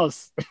everybody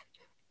else,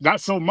 not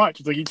so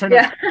much. It's like you turn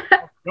out,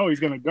 no, he's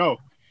gonna go.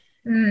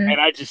 And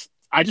I just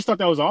thought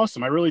that was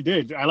awesome. I really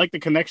did. I like the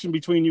connection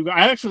between you guys.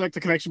 I actually like the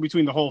connection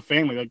between the whole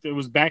family. Like it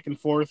was back and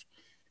forth.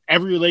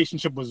 Every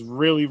relationship was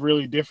really,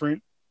 really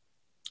different.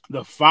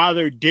 The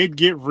father did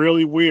get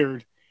really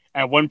weird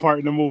at one part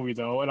in the movie,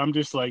 though, and I'm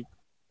just like,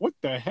 what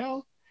the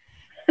hell?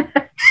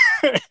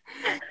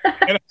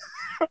 And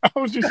I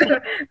was just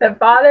like, the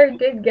father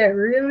did get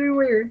really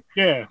weird.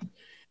 Yeah,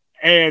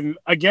 and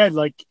again,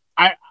 like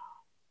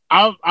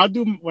I'll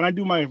do when I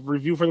do my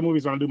review for the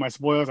movies. When I do my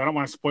spoilers, I don't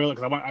want to spoil it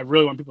because I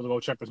really want people to go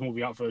check this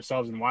movie out for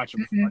themselves and watch it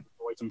before I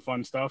avoid some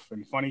fun stuff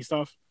and funny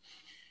stuff.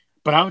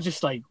 But I was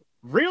just like,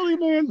 really,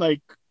 man?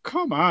 Like,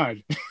 come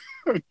on.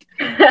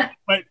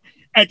 But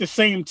at the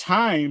same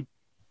time,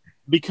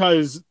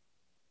 because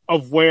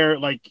of where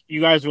like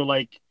you guys were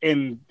like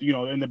in, you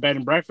know, in the bed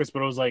and breakfast,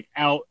 but it was like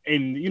out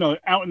in, you know,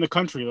 out in the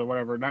country or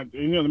whatever, not,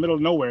 you know, in the middle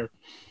of nowhere.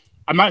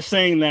 I'm not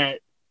saying that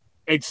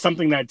it's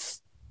something that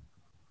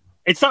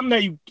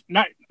you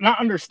not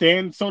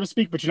understand, so to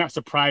speak, but you're not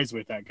surprised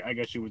with that, I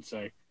guess you would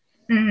say.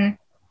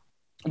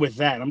 With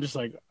that, I'm just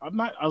like, I'm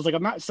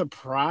not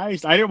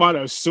surprised. I didn't want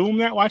to assume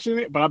that watching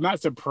it, but I'm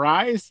not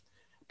surprised.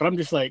 But I'm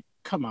just like,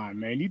 come on,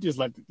 man, you just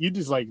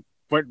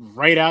went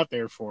right out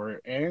there for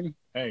it, and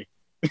hey.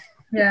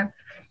 Yeah,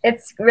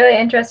 it's really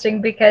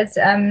interesting because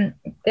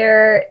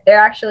there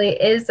actually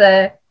is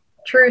a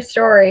true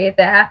story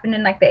that happened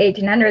in like the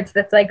 1800s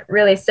that's like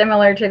really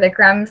similar to the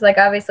Crumbs. Like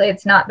obviously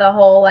it's not the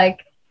whole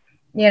like,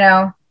 you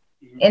know,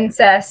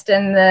 incest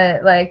and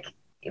the like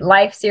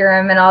life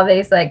serum and all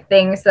these like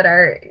things that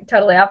are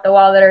totally off the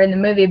wall that are in the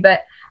movie,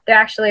 but there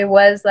actually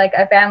was like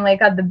a family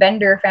called the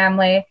Bender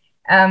family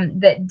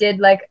that did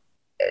like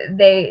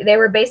they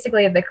were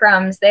basically the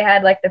Crumbs. They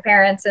had like the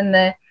parents and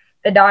the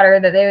daughter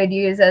that they would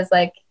use as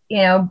like, you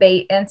know,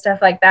 bait and stuff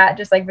like that,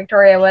 just like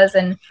Victoria was.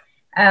 And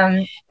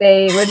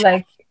they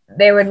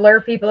would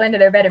lure people into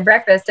their bed and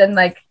breakfast and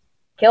like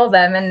kill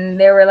them, and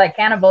they were like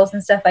cannibals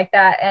and stuff like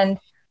that. And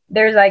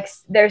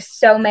there's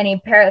so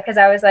many because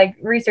I was like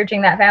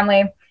researching that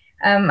family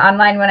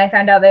online when I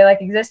found out they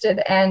like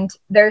existed, and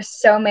there's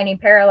so many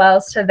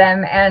parallels to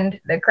them and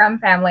the Crumb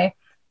family.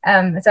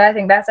 So I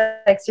think that's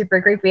like super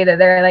creepy that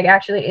there like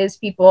actually is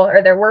people,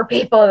 or there were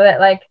people that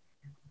like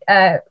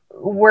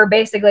were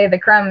basically the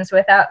Crumbs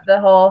without the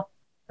whole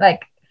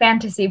like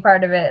fantasy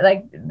part of it,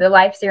 like the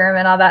life serum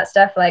and all that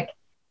stuff, like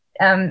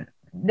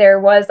there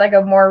was like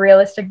a more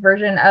realistic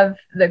version of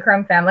the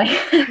Crumb family.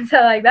 So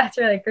like that's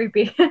really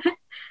creepy.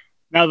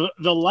 Now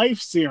the life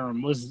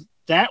serum was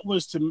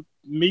to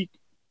make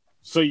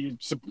so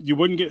you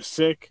wouldn't get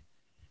sick,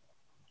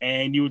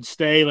 and you would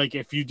stay, like,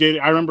 if you did.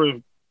 I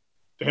remember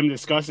him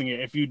discussing it.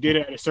 If you did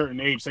it at a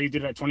certain age, say you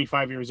did it at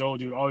 25 years old,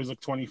 you'd always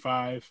look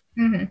 25,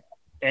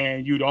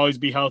 and you'd always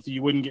be healthy.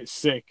 You wouldn't get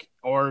sick.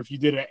 Or if you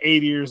did it at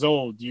 80 years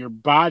old, your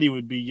body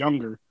would be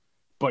younger,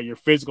 but your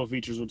physical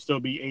features would still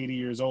be 80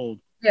 years old.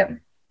 Yep.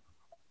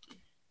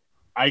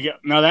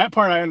 Now that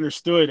part I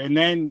understood, and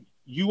then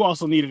you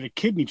also needed a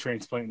kidney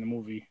transplant in the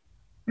movie,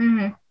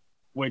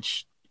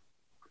 which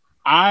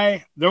so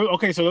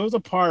there was a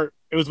part.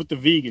 It was with the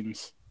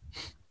vegans,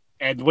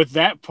 and with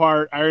that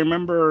part, I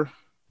remember.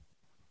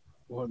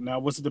 Well, now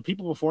was it the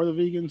people before the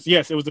vegans?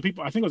 Yes, it was the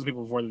people. I think it was the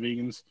people before the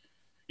vegans.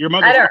 Your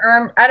mother.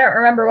 I don't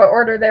remember what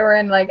order they were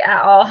in, like,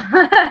 at all.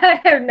 I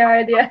have no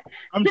idea.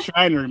 I'm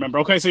trying to remember.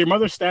 Okay, so your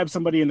mother stabbed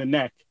somebody in the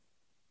neck,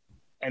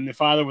 and the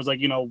father was like,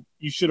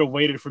 you should have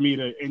waited for me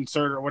to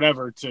insert or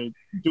whatever to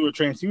do a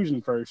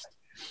transfusion first.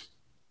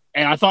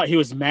 And I thought he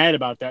was mad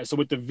about that. So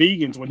with the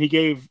vegans, when he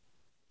gave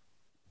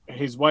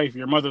his wife,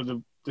 your mother,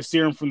 the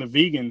serum from the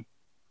vegan,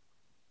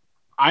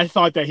 I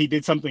thought that he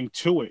did something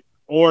to it,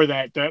 or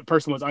that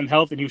person was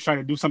unhealthy and he was trying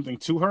to do something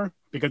to her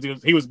because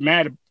he was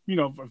mad,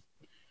 for a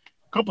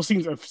couple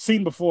scenes I've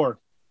seen before.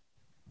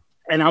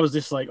 And I was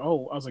just like,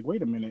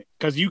 wait a minute.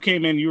 Because you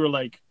came in, you were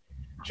like,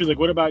 she was like,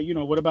 what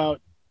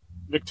about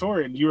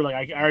Victoria? And you were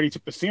like, I already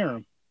took the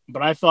serum.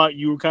 But I thought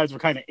you guys were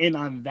kind of in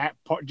on that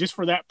part, just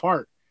for that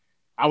part.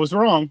 I was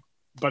wrong,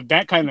 but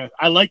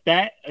I like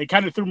that. It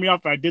kind of threw me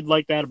off, but I did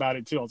like that about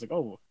it too. I was like,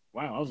 oh,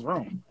 wow, I was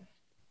wrong.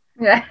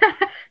 Yeah.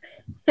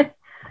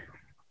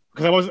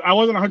 Because I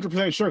wasn't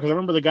 100% sure, because I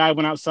remember the guy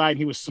went outside and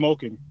he was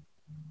smoking.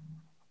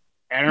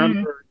 And I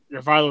remember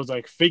your father was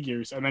like,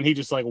 figures, and then he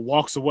just like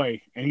walks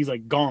away and he's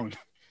like gone.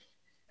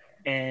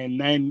 And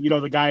then,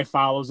 the guy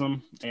follows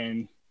him,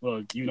 and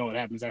well, what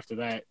happens after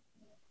that.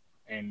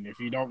 And if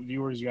you don't,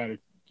 viewers, you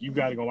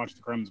gotta go watch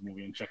the Crumbs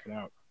movie and check it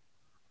out.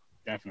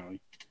 Definitely.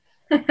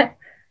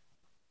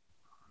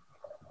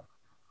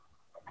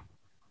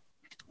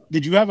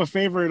 Did you have a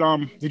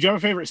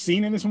favorite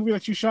scene in this movie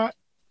that you shot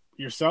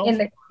yourself?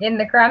 In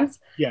the Crumbs?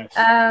 Yes.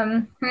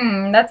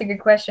 That's a good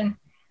question.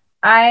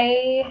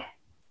 I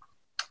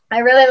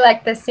really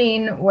like the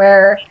scene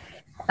where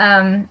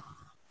I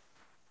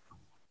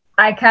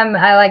kind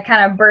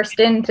of burst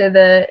into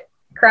the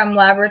Crumb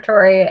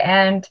laboratory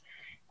and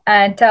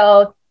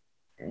tell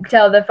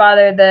the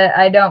father that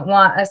I don't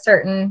want a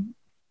certain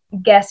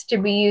guest to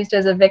be used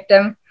as a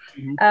victim.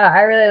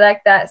 I really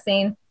like that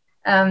scene,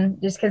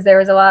 just because there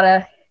was a lot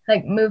of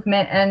like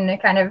movement, and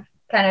it kind of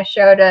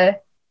showed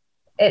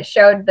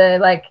the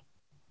like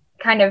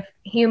kind of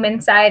human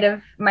side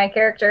of my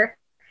character.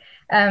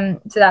 So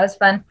that was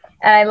fun.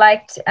 And I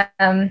liked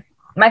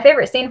my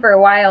favorite scene for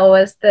a while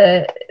was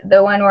the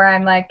one where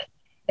I'm like,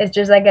 it's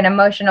just like an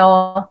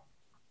emotional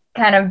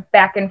kind of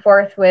back and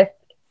forth with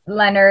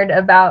Leonard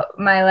about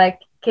my like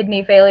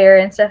kidney failure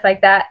and stuff like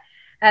that.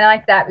 And I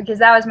like that because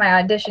that was my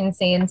audition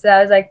scene. So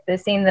that was like the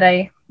scene that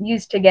I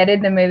used to get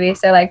in the movie.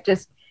 So like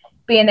just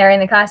being there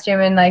in the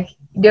costume and like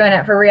doing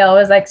it for real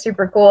was like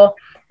super cool.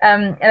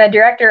 And the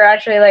director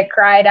actually like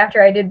cried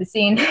after I did the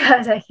scene. I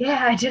was like,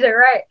 yeah, I did it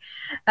right.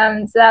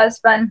 So that was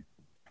fun.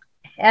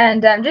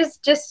 And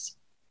just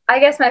I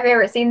guess my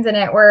favorite scenes in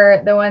it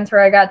were the ones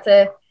where I got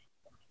to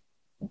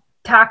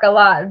talk a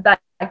lot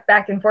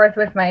back and forth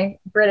with my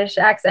British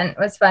accent. It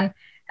was fun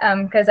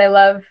because I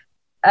love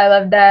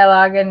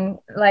dialogue, and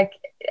like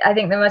I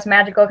think the most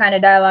magical kind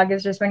of dialogue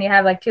is just when you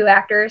have like two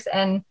actors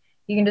and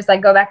you can just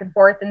like go back and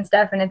forth and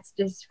stuff, and it's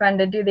just fun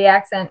to do the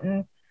accent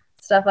and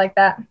stuff like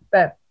that.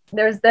 But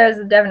there's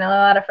definitely a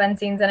lot of fun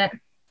scenes in it.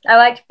 I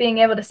liked being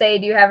able to say,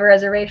 "Do you have a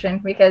reservation?"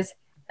 Because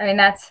I mean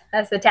that's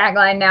the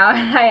tagline now.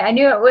 I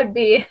knew it would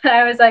be.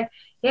 I was like,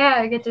 yeah,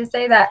 I get to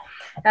say that.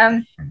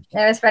 It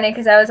was funny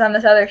because I was on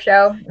this other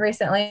show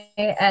recently,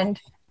 and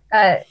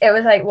it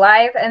was like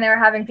live, and they were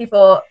having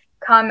people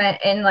comment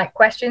in like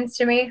questions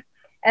to me,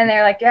 and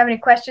they're like, do you have any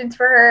questions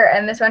for her?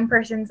 And this one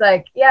person's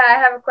like, yeah, I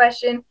have a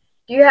question.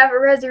 Do you have a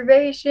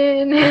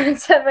reservation? And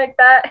stuff like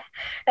that.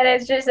 And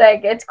it's just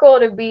like, it's cool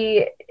to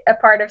be a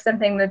part of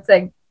something that's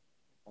like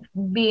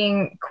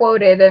being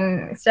quoted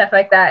and stuff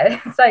like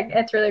that. It's like,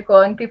 it's really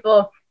cool. And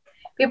people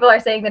are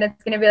saying that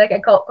it's going to be like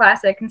a cult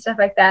classic and stuff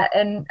like that.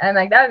 And I'm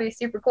like, that would be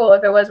super cool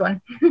if it was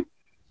one.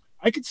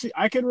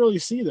 I can really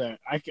see that.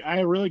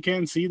 I really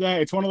can see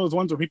that. It's one of those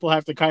ones where people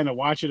have to kind of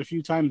watch it a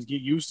few times,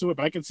 get used to it.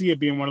 But I can see it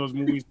being one of those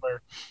movies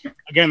where,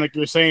 again, like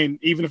you're saying,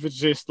 even if it's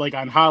just like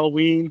on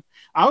Halloween,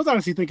 I was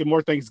honestly thinking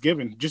more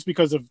Thanksgiving, just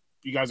because of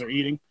you guys are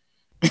eating.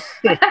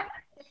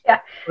 Yeah,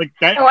 like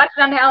that. I watched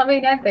it on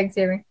Halloween and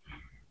Thanksgiving.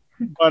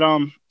 But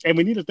and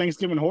we need a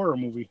Thanksgiving horror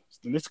movie,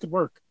 and this could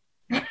work.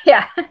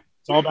 Yeah,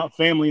 it's all about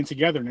family and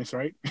togetherness,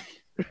 right?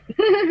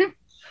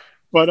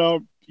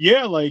 But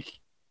yeah, like.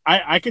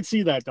 I could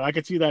see that though. I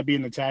could see that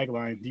being the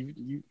tagline.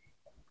 Do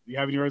You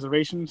have any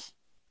reservations?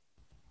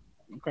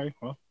 Okay,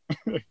 well.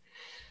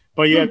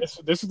 But yeah,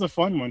 this is a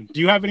fun one. Do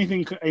you have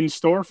anything in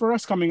store for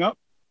us coming up?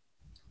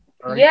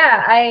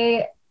 Yeah,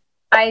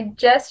 I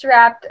just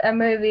wrapped a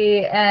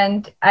movie,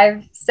 and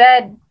I've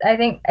said I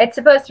think it's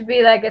supposed to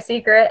be like a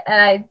secret,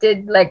 and I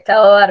did like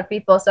tell a lot of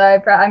people, so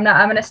I'm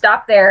gonna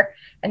stop there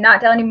and not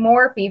tell any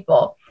more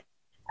people.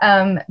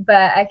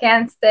 But I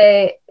can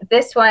say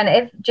this one,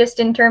 if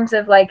just in terms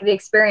of like the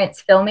experience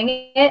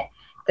filming it,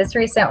 this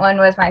recent one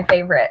was my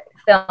favorite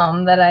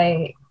film that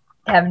I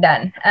have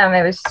done.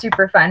 It was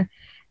super fun.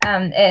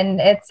 And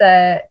it's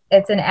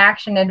an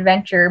action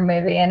adventure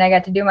movie, and I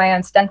got to do my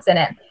own stunts in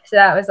it. So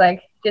that was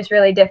like just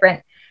really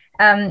different.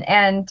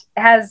 And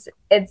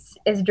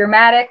it's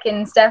dramatic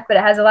and stuff, but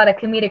it has a lot of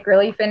comedic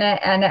relief in it,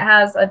 and it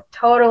has a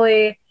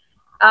totally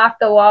off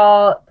the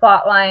wall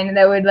plot line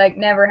that would like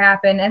never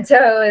happen. And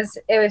so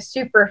it was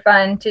super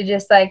fun to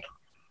just like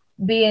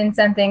be in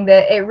something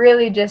that it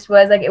really just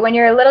was like when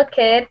you're a little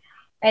kid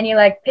and you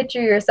like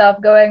picture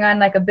yourself going on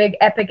like a big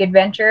epic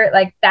adventure,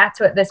 like that's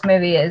what this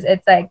movie is.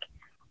 It's like,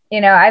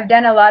 I've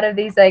done a lot of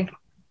these like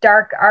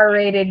dark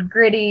R-rated,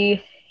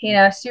 gritty,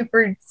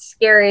 super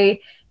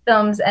scary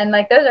films, and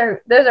like those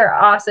are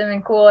awesome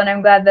and cool, and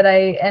I'm glad that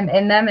I am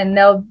in them, and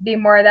there'll be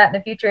more of that in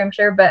the future, I'm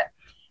sure. But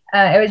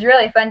it was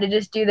really fun to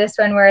just do this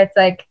one where it's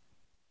like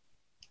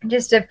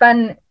just a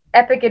fun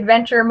epic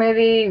adventure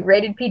movie,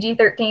 rated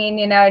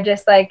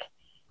PG-13,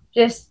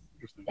 just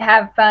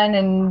have fun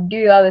and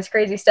do all this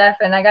crazy stuff.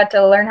 And I got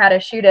to learn how to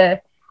shoot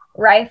a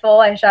rifle.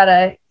 I shot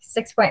a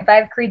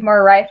 6.5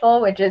 Creedmoor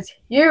rifle, which is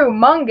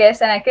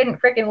humongous, and I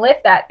couldn't freaking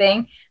lift that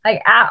thing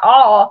like at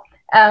all.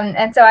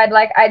 And so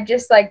I'd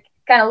just like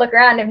kind of look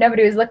around. If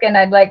nobody was looking,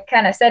 I'd like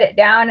kind of set it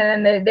down,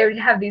 and then they would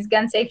have these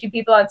gun safety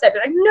people on set be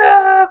like,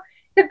 no,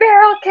 the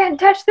barrel can't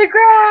touch the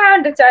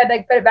ground. And so I'd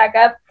like put it back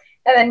up,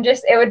 and then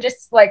it would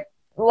just like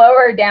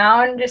lower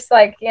down, just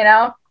like,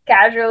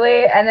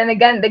 casually. And then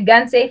the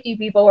gun safety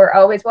people were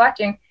always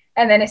watching.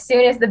 And then as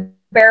soon as the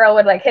barrel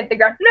would like hit the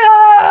ground,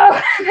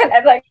 no, and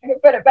I'd like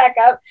put it back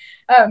up.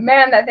 Oh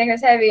man, that thing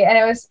was heavy.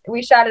 And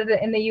we shot it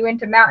in the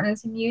Uinta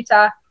Mountains in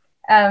Utah.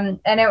 And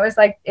it was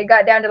like, it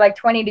got down to like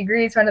 20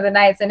 degrees one of the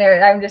nights, and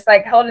I'm just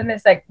like holding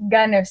this like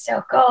gun. It was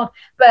so cold,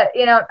 but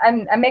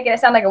I'm making it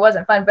sound like it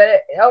wasn't fun,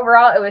 but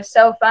overall it was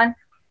so fun.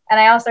 And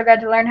I also got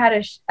to learn how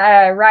to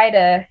ride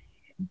a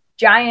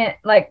giant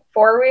like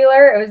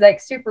four-wheeler. It was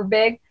like super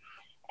big,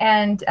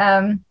 and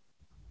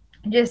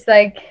just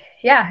like,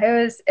 yeah,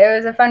 it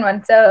was a fun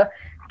one. So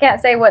I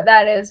can't say what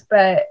that is,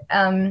 but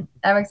I'm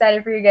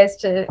excited for you guys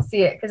to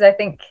see it, because I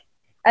think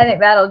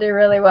that'll do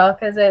really well,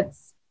 because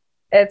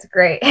it's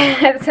great.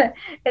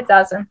 It's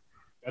awesome.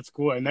 That's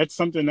cool. And that's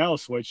something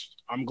else, which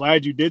I'm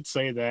glad you did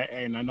say that.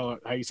 And I know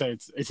how you said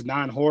it's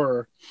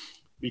non-horror,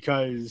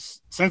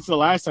 because since the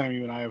last time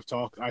you and I have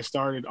talked,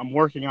 I'm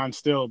working on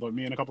still, but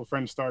me and a couple of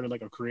friends started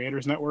like a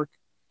creators network.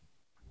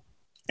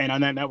 And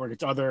on that network,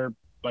 it's other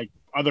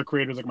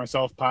creators like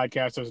myself,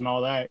 podcasters and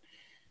all that.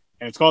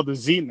 And it's called the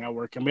Z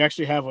Network. And we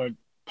actually have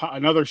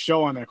another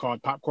show on there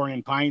called Popcorn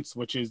and Pints,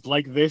 which is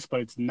like this,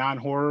 but it's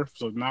non-horror.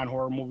 So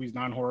non-horror movies,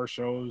 non-horror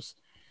shows.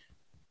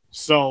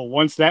 So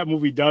once that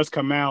movie does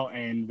come out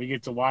and we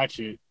get to watch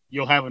it,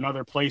 you'll have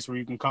another place where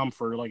you can come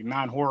for like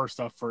non-horror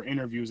stuff, for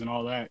interviews and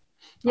all that.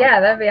 Yeah,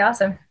 that'd be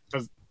awesome.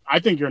 Because I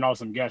think you're an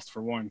awesome guest,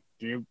 for one.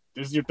 This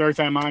is your third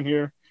time on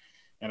here,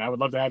 and I would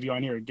love to have you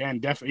on here again.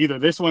 Definitely either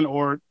this one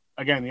or,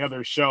 again, the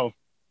other show.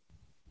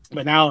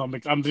 But now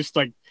I'm just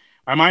like,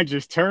 my mind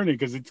just turning,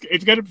 because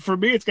it's gonna, for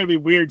me, it's gonna be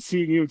weird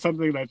seeing you in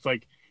something that's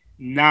like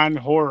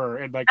non-horror,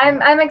 and like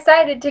I'm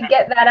excited to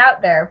get that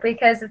out there,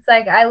 because it's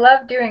like I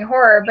love doing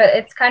horror, but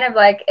it's kind of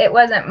like it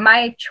wasn't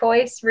my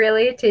choice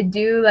really to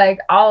do like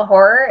all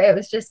horror. It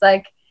was just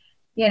like,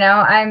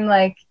 I'm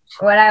like,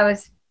 when I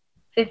was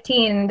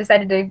 15 and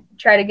decided to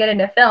try to get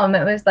into film,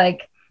 it was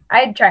like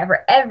I'd try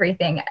for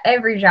everything,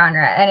 every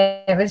genre,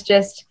 and it was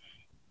just,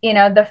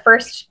 the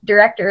first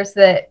directors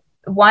that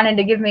wanted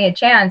to give me a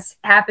chance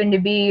happened to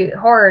be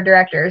horror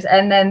directors,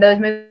 and then those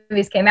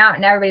movies came out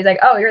and everybody's like,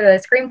 oh, you're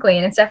the scream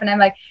queen and stuff, and I'm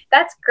like,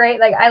 that's great,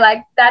 like I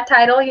like that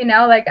title,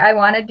 like I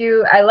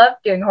love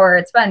doing horror,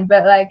 it's fun,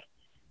 but like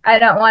I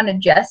don't want to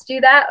just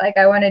do that, like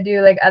I want to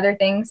do like other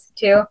things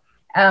too.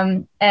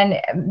 And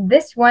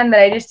this one that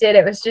I just did,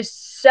 it was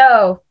just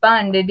so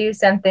fun to do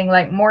something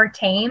like more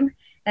tame,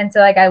 and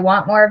so like I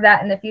want more of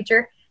that in the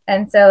future.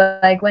 And so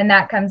like when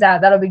that comes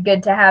out, that'll be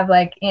good to have,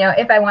 like,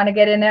 if I want to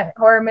get in a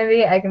horror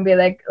movie, I can be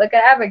like, look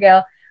at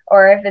Abigail.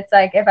 Or if it's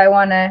like, if I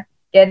want to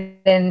get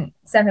in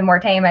something more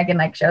tame, I can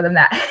like show them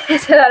that.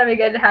 So that'll be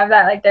good to have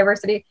that like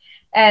diversity.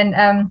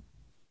 And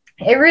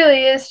it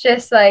really is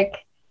just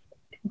like,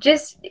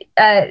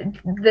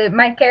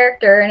 my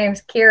character, her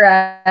name's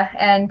Kira,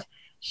 and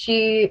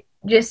she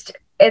just,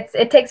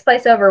 it takes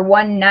place over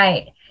one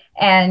night,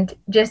 and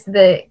just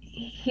the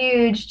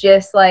huge,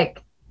 just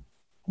like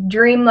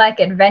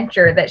dreamlike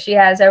adventure that she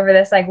has over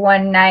this like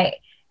one night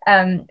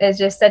is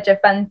just such a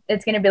fun,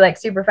 it's going to be like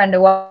super fun to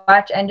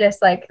watch. And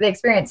just like the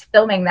experience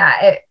filming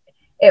that,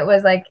 it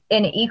was like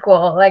an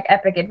equal like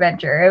epic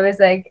adventure. It was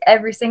like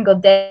every single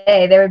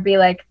day there would be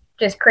like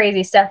just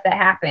crazy stuff that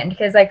happened.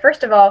 Because like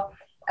first of all,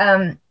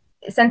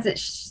 since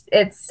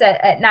it's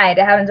set at night,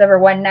 it happens over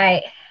one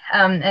night,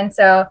 and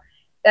so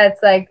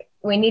that's like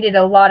we needed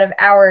a lot of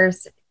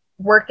hours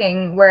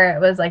working where it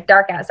was like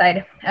dark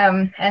outside,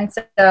 and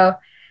so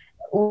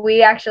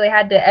we actually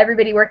had to,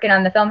 everybody working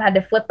on the film had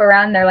to flip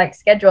around their like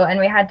schedule, and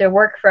we had to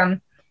work from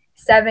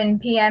 7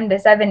 p.m. to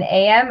 7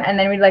 a.m. and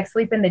then we'd like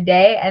sleep in the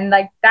day, and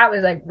like that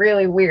was like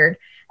really weird,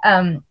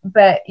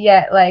 but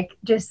yet like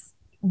just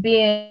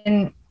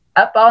being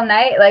up all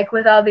night like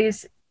with all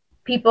these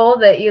people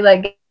that you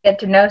like get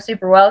to know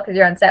super well because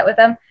you're on set with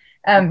them,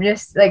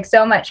 just like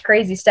so much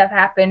crazy stuff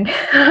happened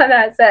on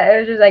that set. It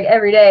was just like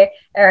every day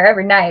or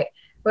every night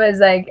was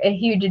like a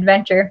huge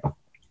adventure.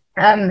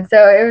 So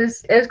it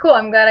was cool.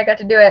 I'm glad I got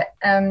to do it.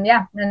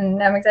 Yeah,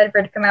 and I'm excited for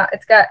it to come out.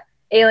 It's got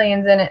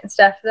aliens in it and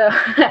stuff, so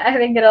I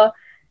think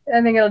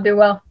it'll do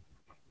well.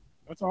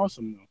 That's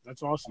awesome, though.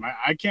 That's awesome.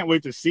 I can't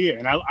wait to see it,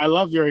 and I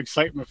love your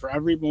excitement for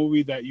every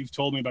movie that you've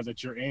told me about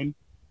that you're in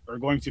or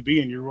going to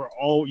be in.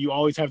 You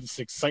always have this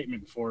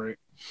excitement for it.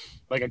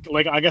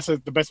 Like I guess the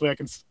best way I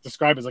can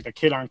describe it is like a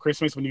kid on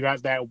Christmas when you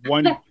have that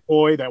one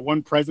toy, that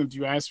one present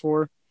you asked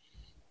for,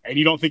 and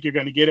you don't think you're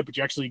going to get it, but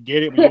you actually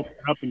get it when you open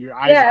it up and your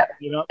eyes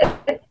get up.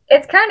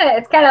 It's kind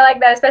of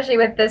like that, especially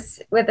with this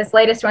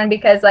latest one,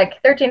 because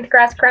like 13th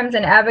Class, Crumbs,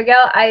 and Abigail,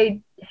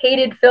 I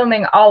hated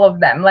filming all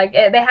of them. Like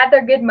they had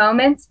their good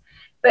moments,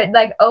 but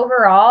like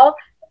overall,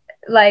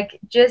 like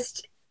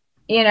just,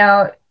 you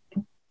know,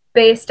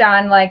 based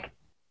on like,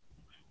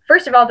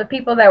 first of all, the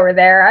people that were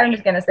there, I'm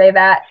just going to say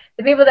that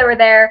the people that were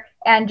there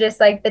and just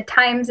like the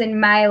times in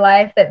my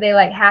life that they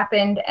like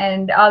happened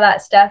and all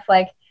that stuff,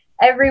 like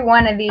every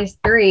one of these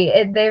three,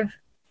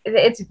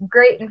 it's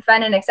great and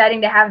fun and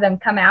exciting to have them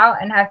come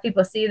out and have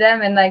people see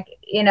them. And like,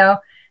 you know,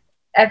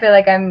 I feel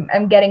like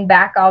I'm getting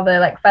back all the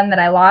like fun that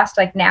I lost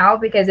like now,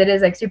 because it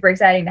is like super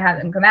exciting to have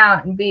them come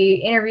out and be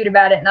interviewed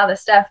about it and all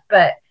this stuff.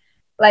 But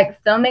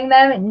like filming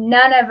them,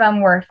 none of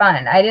them were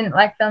fun. I didn't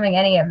like filming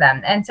any of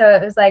them. And so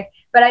it was like,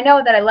 but I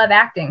know that I love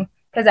acting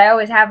because I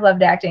always have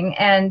loved acting.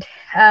 And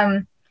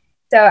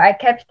so I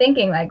kept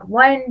thinking like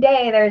one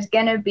day there's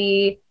going to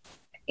be,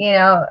 you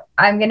know,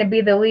 I'm going to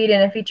be the lead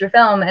in a feature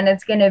film and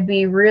it's going to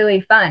be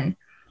really fun.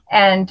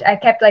 And I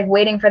kept like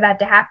waiting for that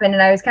to happen.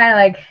 And I was kind of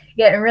like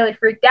getting really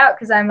freaked out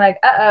because I'm like,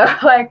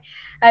 like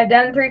I've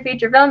done 3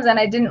 feature films and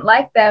I didn't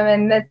like them.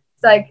 And it's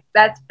like,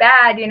 that's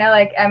bad. You know,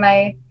 like, am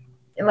I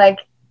like,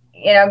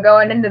 you know,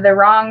 going into the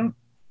wrong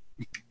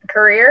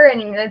career?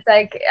 And it's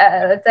like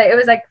it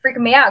was like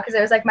freaking me out because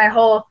it was like my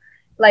whole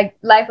like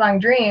lifelong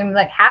dream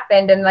like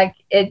happened, and like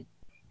it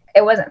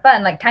wasn't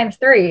fun, like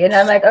 ×3. And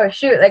I'm like, oh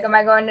shoot, like am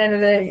I going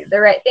into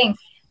the right thing?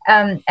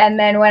 And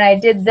then when I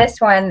did this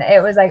one,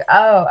 it was like,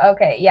 oh,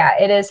 okay,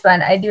 yeah, it is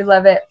fun. I do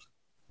love it.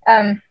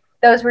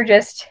 Those were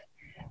just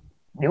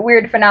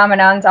weird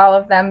phenomenons, all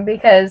of them,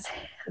 because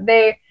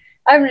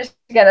I'm just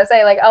gonna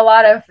say, like, a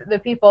lot of the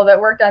people that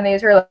worked on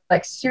these were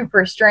like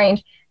super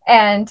strange,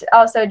 and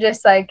also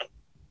just like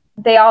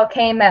they all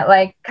came at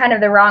like kind of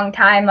the wrong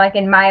time, like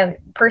in my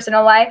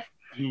personal life,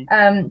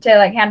 to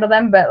like handle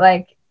them. But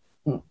like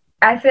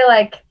I feel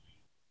like,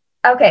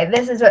 okay,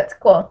 this is what's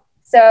cool.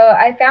 So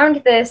I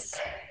found this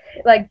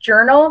like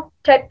journal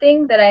type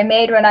thing that I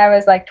made when I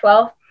was like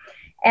 12,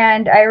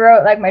 and I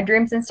wrote like my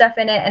dreams and stuff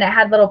in it, and it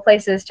had little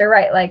places to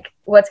write like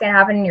what's gonna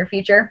happen in your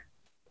future.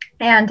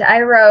 And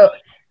I wrote,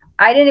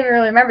 I didn't even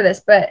really remember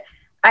this, but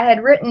I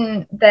had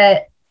written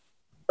that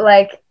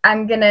like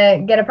I'm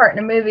gonna get a part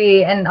in a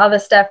movie and all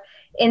this stuff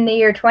in the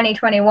year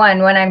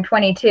 2021 when I'm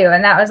 22,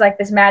 and that was like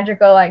this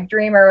magical like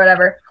dream or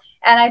whatever.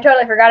 And I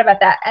totally forgot about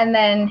that. And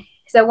then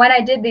so when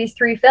I did these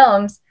 3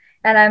 films,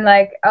 and I'm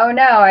like, oh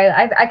no,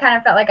 I kind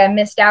of felt like I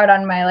missed out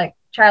on my like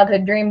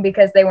childhood dream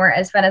because they weren't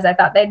as fun as I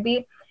thought they'd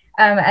be.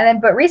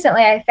 But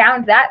recently I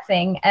found that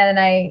thing and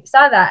I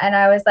saw that and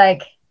I was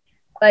like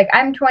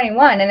I'm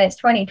 21 and it's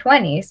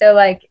 2020. So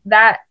like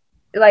that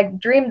like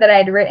dream that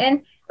I'd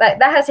written, like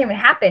that hasn't even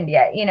happened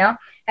yet, you know?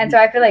 And so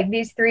I feel like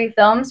these 3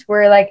 films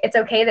were like, it's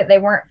okay that they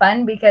weren't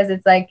fun because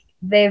it's like,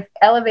 they've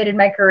elevated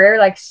my career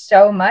like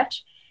so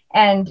much.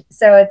 And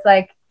so it's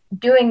like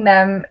doing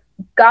them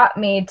got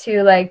me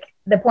to like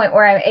the point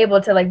where I'm able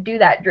to like do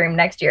that dream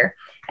next year.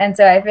 And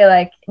so I feel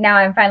like now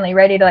I'm finally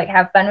ready to like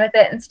have fun with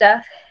it and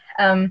stuff.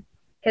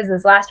 Because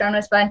this last one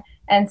was fun.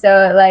 And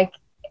so like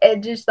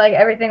it just like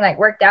everything like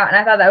worked out, and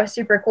I thought that was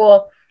super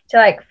cool to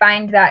like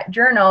find that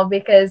journal,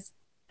 because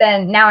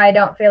then now I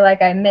don't feel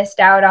like I missed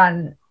out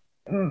on,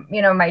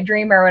 you know, my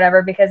dream or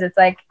whatever, because it's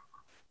like,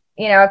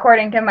 you know,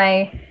 according to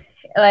my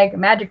like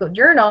magical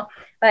journal,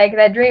 like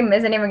that dream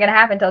isn't even gonna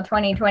happen until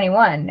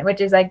 2021,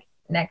 which is like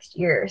next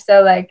year.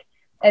 So like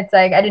it's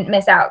like I didn't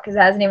miss out because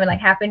it hasn't even like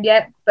happened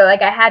yet. But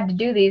like I had to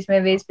do these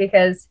movies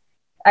because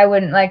I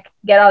wouldn't like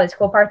get all these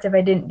cool parts if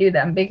I didn't do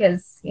them,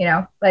 because, you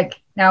know, like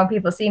now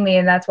people see me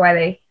and that's why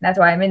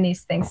I'm in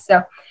these things.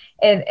 So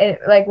it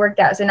like worked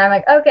out. So now I'm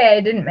like, okay,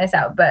 I didn't miss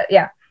out. But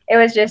yeah, it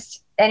was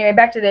just, anyway,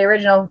 back to the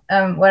original.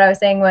 What I was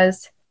saying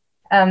was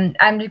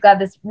I'm just glad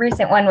this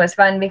recent one was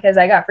fun because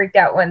I got freaked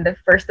out when the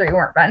first three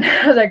weren't fun.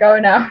 I was like, oh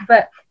no,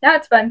 but now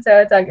it's fun, so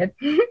it's all good.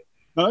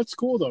 No, that's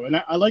cool though,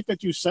 and I like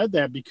that you said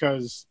that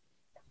because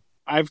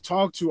I've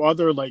talked to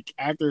other like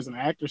actors and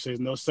actresses,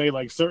 and they'll say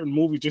like certain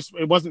movies just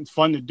it wasn't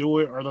fun to do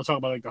it, or they'll talk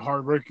about like the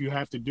hard work you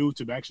have to do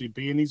to actually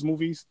be in these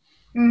movies.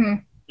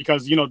 Mm-hmm.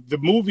 Because you know the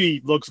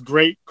movie looks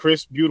great,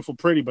 crisp, beautiful,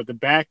 pretty, but the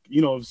back,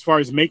 you know, as far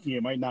as making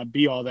it, might not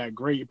be all that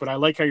great. But I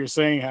like how you're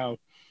saying how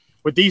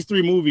with these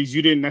three movies,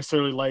 you didn't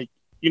necessarily like,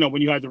 you know,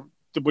 when you had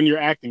when you're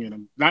acting in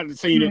them. Not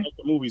saying you didn't like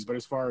the movies, but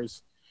as far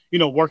as you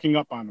know, working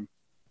up on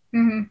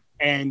them,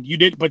 and you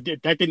did, but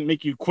that didn't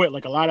make you quit.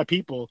 Like a lot of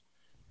people,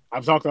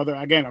 I've talked to other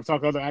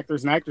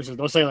actors and actresses.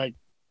 They'll say like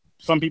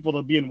some people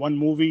will be in one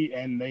movie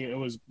and it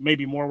was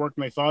maybe more work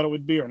than they thought it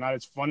would be, or not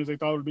as fun as they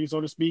thought it would be, so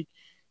to speak.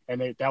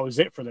 And that was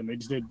it for them.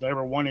 They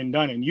were one and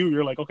done. And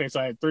you're like, okay,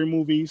 so I had 3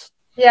 movies.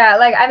 Yeah,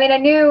 like I mean, I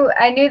knew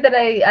that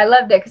I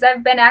loved it because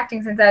I've been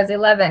acting since I was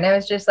 11. It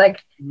was just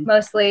like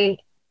mostly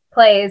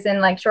plays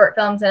and like short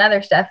films and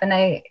other stuff. And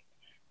I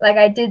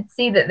did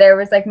see that there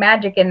was like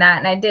magic in that,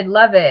 and I did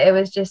love it. It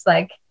was just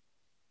like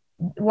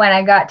when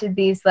I got to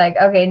these like,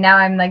 okay, now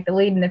I'm like the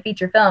lead in the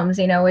feature films,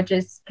 you know, which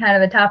is kind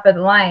of the top of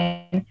the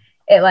line.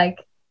 It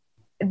like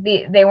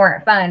they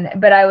weren't fun,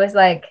 but I was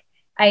like,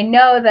 I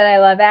know that I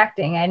love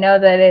acting. I know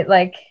that it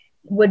like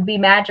would be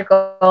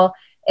magical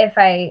if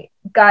I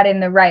got in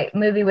the right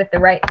movie with the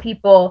right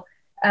people,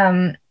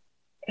 who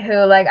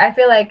like, I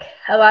feel like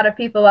a lot of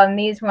people on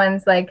these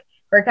ones, like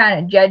were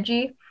kind of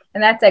judgy,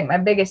 and that's like my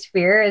biggest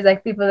fear is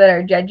like people that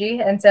are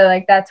judgy. And so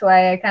like, that's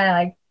why I kind of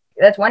like,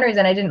 that's one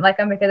reason I didn't like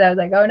them, because I was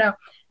like, oh no.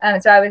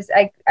 So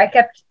I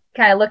kept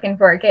kind of looking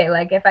for, okay,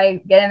 like if I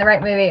get in the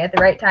right movie at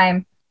the right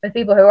time with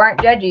people who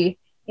aren't judgy,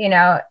 you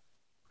know,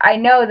 I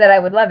know that I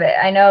would love it.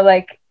 I know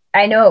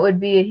it would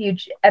be a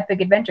huge epic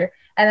adventure.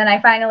 And then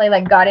I finally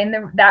like got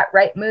in that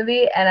right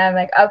movie, and I'm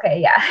like, okay,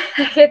 yeah,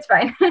 it's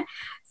fine.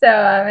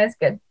 So it's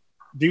good.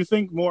 Do you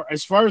think more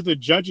as far as the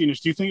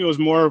judginess? Do you think it was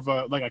more of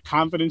a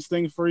confidence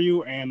thing for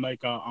you, and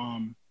like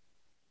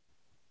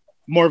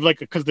more of like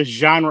because the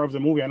genre of the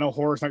movie? I know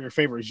horror is not your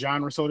favorite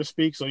genre, so to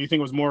speak. So you think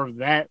it was more of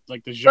that,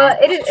 like the genre?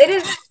 Well,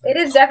 it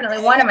is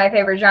definitely one of my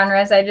favorite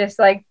genres. I just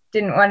like I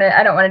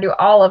don't want to do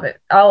all of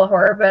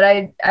horror, but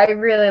I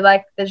really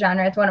like the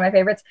genre. It's one of my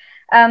favorites.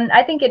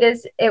 I think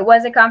it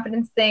was a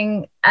confidence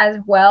thing as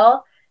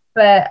well,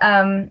 but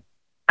I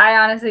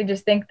honestly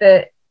just think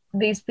that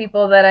these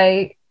people that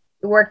I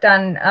worked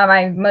on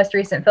my most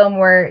recent film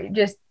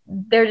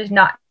they're just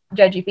not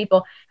judgy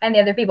people, and the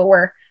other people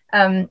were,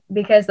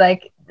 because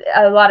like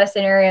a lot of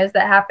scenarios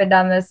that happened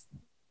on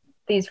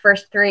these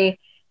first 3,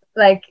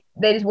 like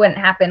they just wouldn't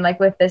happen like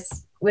with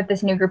this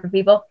new group of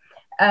people.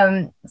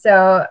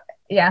 So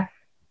yeah.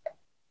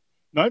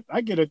 No,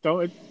 I get it though.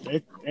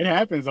 It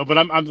happens though. But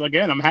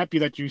I'm happy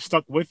that you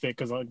stuck with it,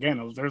 because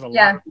again, there's a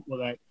lot of people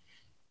that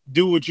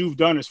do what you've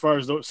done as far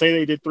as say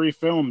they did 3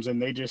 films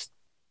and they just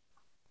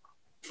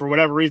for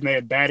whatever reason they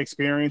had bad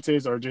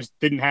experiences or just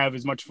didn't have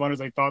as much fun as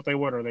they thought they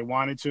would or they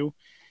wanted to,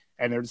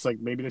 and they're just like,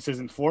 maybe this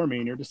isn't for me.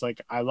 And you're just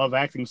like, I love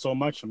acting so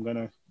much, I'm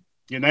gonna.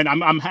 And then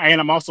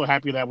I'm also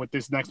happy that with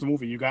this next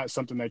movie you got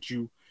something that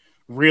you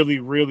really,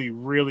 really,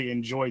 really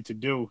enjoyed to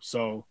do.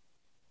 So.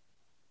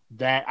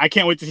 That I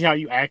can't wait to see how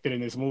you acted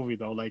in this movie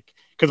though, like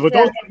because with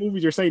those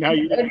movies you're saying how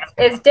you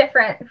it's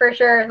different for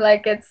sure.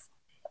 Like it's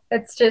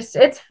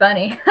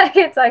funny. Like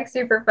it's like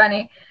super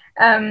funny,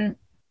 and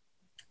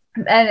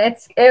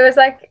it was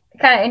like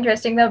kind of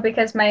interesting though,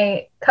 because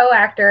my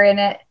co-actor in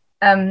it,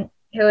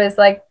 who is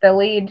like the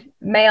lead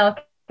male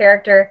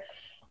character,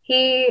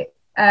 he's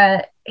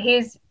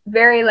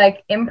very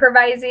like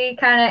improvisy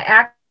kind of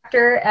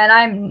actor, and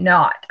I'm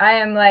not. I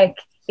am like,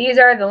 these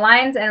are the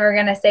lines and we're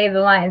gonna say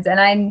the lines, and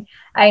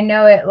I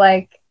know it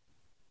like,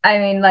 I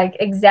mean like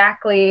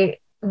exactly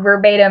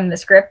verbatim the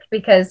script,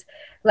 because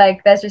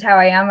like that's just how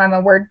I am. I'm a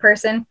word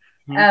person.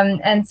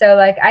 And so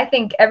like I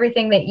think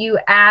everything that you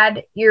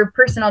add, your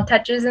personal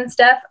touches and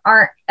stuff,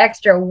 aren't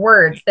extra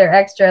words, they're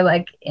extra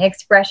like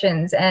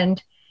expressions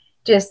and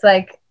just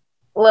like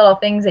little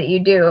things that you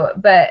do.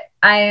 But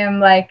I am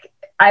like,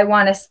 I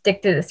want to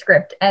stick to the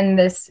script, and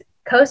this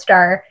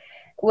co-star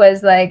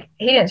was like,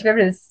 he didn't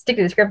stick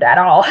to the script at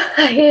all.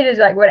 He just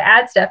like would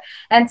add stuff.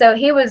 And so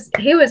he was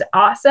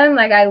awesome.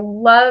 Like I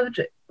loved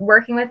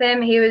working with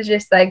him. He was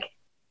just like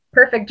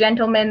perfect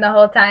gentleman the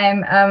whole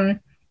time.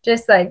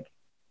 Just like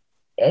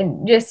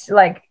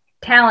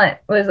talent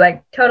was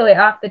like totally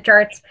off the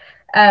charts.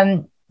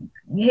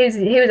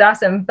 He was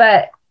awesome.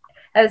 But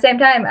at the same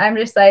time, I'm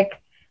just like,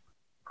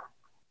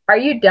 are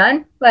you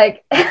done?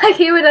 Like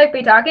he would like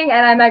be talking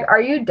and I'm like,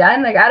 are you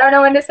done? Like, I don't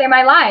know when to say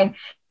my line.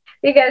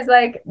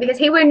 Because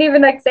he wouldn't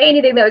even like say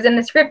anything that was in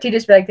the script. He'd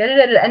just be like, da, da,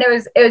 da, da. And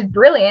it was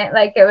brilliant.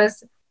 Like it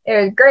was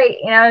great.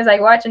 You know, I was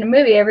like watching a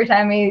movie every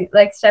time he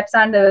like steps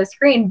onto the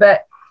screen.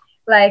 But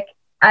like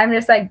I'm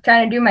just like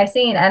trying to do my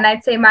scene, and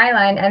I'd say my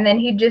line, and then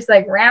he'd just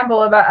like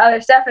ramble about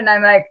other stuff, and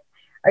I'm like,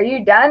 are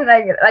you done?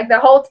 Like the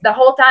whole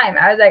time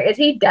I was like, is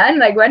he done?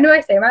 Like when do I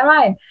say my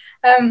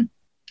line?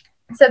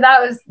 so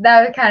that was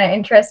kind of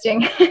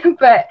interesting.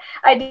 But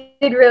I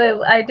did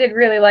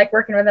really like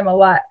working with him a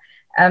lot.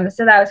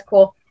 So that was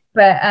cool.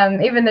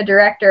 But even the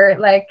director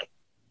like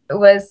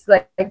was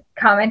like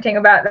commenting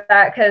about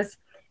that because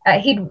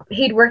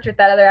he'd worked with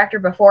that other actor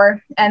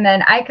before, and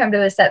then I come to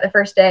the set the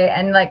first day,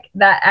 and like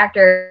that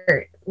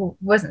actor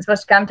wasn't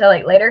supposed to come till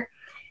like later,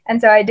 and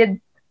so I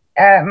did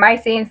my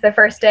scenes the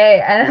first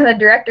day, and the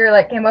director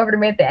like came over to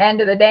me at the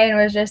end of the day and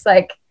was just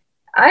like,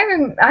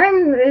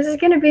 I'm this is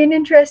gonna be an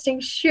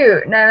interesting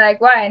shoot. And I'm like,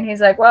 why? And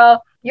he's like,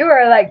 well, you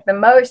are like the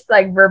most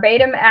like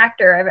verbatim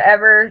actor I've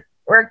ever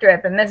worked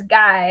with, and this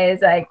guy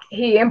is like,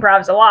 he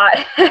improvs a lot.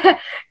 And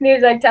he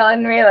was like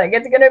telling me like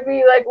it's gonna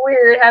be like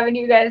weird having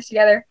you guys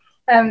together.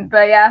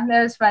 But yeah,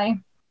 that was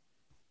funny.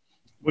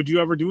 Would you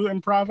ever do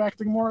improv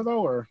acting more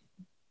though, or?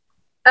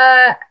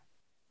 I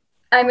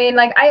mean,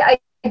 like I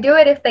do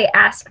it if they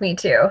ask me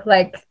to.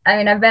 Like, I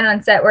mean, I've been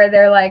on set where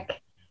they're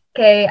like,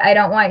 okay, I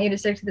don't want you to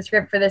stick to the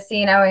script for this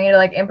scene. I want you to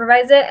like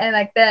improvise it. And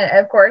like, then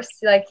of course,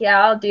 like,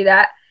 yeah, I'll do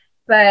that.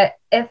 But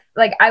if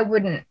like, I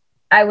wouldn't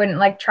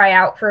like try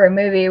out for a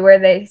movie where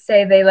they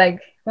say they like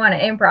want to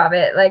improv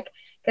it. Like,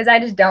 cause I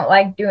just don't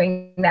like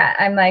doing that.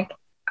 I'm like,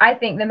 I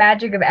think the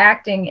magic of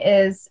acting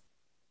is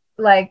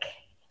like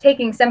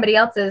taking somebody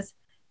else's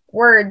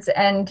words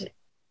and,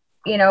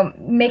 you know,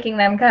 making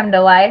them come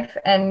to life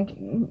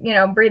and, you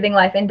know, breathing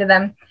life into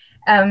them.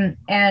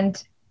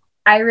 And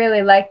I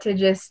really like to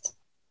just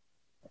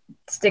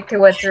stick to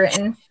what's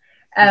written,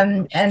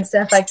 and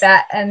stuff like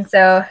that. And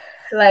so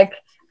like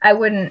I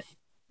wouldn't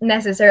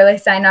necessarily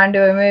sign on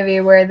to a movie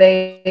where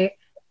they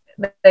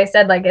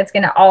said like it's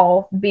gonna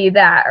all be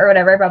that or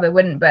whatever. I probably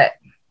wouldn't, but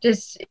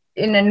just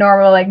in a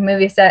normal like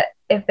movie set,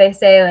 if they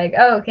say like,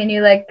 oh, can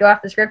you like go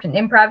off the script and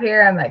improv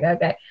here, I'm like,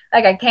 okay,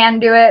 like I can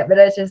do it, but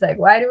it's just like,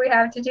 why do we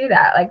have to do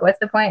that? Like, what's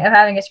the point of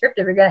having a script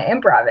if you're gonna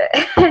improv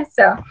it?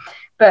 So,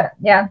 but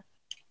yeah,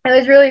 it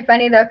was really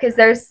funny though, because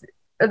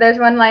there's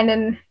one line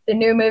in the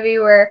new movie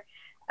where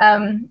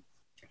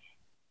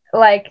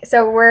like,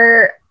 so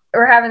we're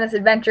having this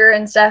adventure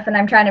and stuff, and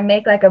I'm trying to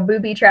make like a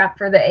booby trap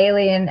for the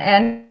alien,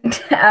 and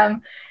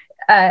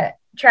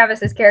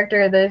Travis's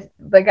character,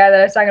 the guy that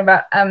I was talking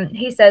about,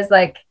 he says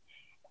like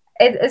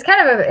it's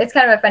kind of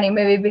a funny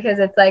movie because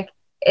it's like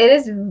it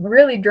is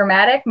really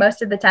dramatic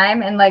most of the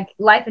time and like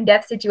life and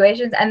death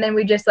situations, and then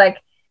we just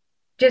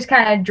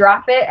kind of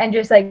drop it and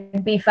just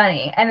like be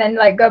funny and then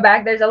like go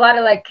back. There's a lot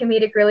of like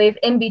comedic relief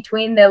in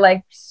between the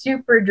like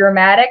super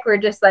dramatic. We're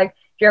just like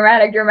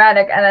dramatic,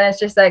 and then it's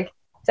just like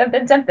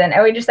something,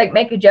 and we just like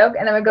make a joke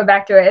and then we go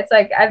back to it. It's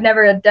like I've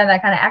never done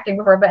that kind of acting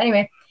before, but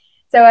anyway.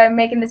 So I'm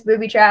making this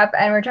booby trap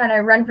and we're trying to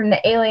run from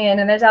the alien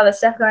and there's all this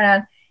stuff going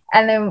on,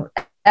 and then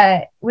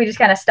we just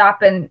kind of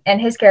stop and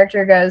his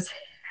character goes,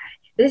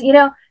 "This, you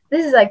know,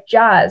 this is like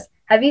Jaws.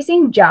 Have you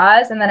seen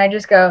Jaws?" And then I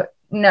just go,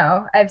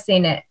 "No, I've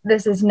seen it.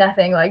 This is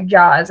nothing like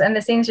Jaws." And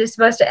the scene's just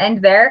supposed to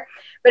end there.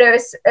 But it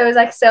was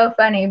like so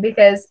funny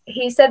because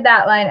he said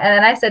that line and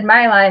then I said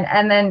my line,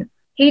 and then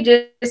he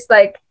just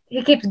like,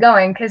 he keeps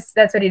going because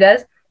that's what he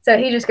does. So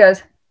he just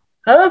goes,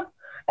 "Huh?"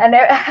 And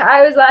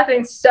I was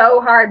laughing so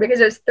hard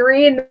because it was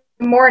 3 a.m.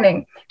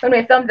 when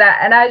we filmed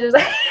that. And I was just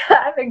like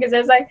laughing because it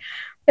was like,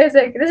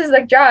 this is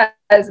like Jaws.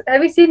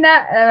 Have you seen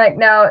that? And I'm like,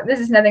 no, this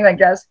is nothing like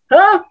Jaws.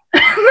 Huh?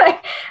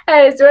 Like,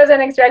 I just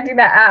wasn't expecting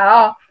that at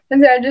all.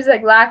 And so I was just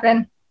like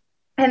laughing.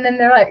 And then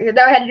they're like, then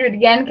I had to do it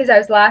again because I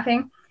was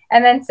laughing.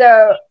 And then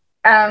so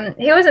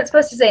he wasn't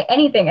supposed to say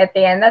anything at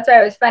the end. That's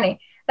why it was funny.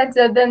 And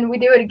so then we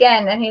do it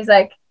again. And he's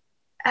like,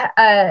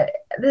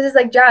 this is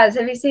like Jaws.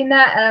 Have you seen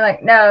that? And I'm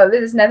like, no,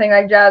 this is nothing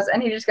like Jaws.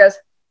 And he just goes,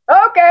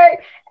 okay.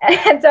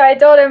 And so I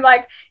told him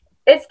like,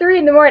 it's 3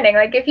 a.m.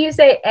 Like if you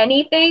say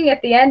anything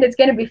at the end, it's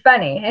going to be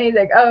funny. And he's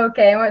like, oh,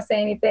 okay, I won't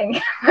say anything.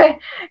 But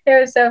it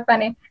was so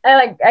funny.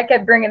 I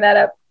kept bringing that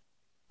up.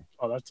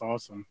 Oh, that's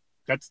awesome.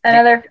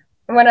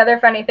 One other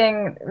funny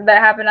thing that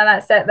happened on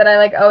that set that I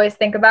like always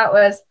think about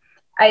was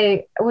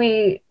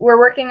we were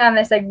working on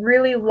this like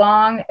really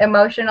long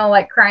emotional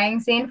like crying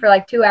scene for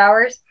like 2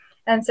 hours.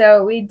 And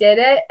so we did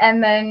it.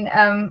 And then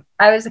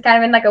I was kind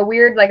of in like a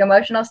weird like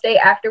emotional state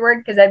afterward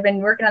because I'd been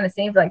working on the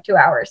scene for like 2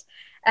 hours.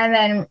 And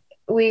then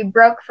we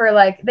broke for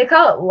like, they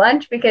call it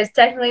lunch because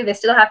technically they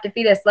still have to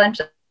feed us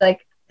lunch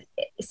like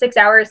 6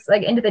 hours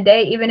like into the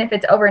day, even if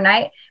it's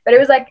overnight. But it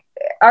was like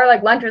our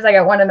like lunch was like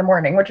at 1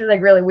 a.m, which was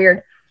like really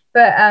weird.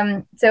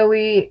 But so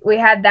we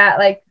had that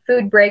like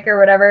food break or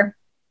whatever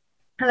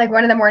at like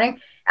 1 a.m.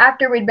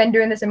 after we'd been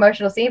doing this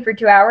emotional scene for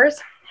 2 hours.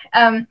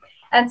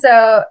 And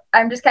so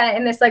I'm just kind of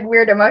in this like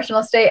weird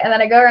emotional state. And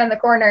then I go around the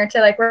corner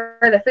to like where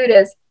the food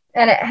is,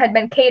 and it had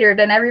been catered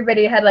and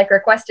everybody had like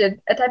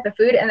requested a type of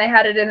food and they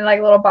had it in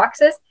like little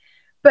boxes,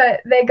 but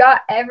they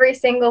got every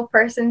single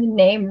person's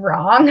name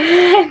wrong.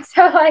 And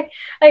so like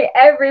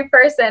every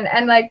person,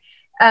 and like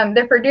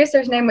the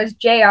producer's name was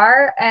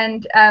JR,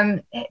 and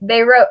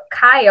they wrote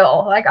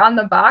Kyle like on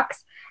the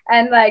box,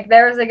 and like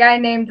there was a guy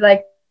named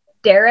like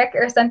Derek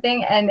or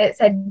something and it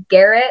said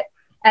Garrett.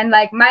 And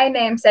like my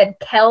name said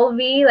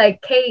Kelvie,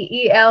 like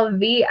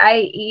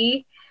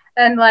Kelvie.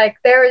 And like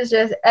there was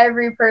just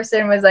every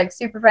person was like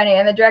super funny,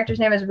 and the director's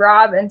name is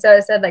Rob, and so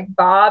it said like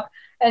Bob,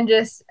 and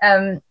just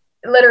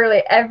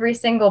literally every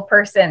single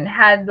person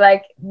had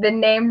like the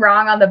name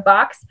wrong on the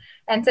box.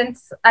 And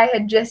since I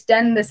had just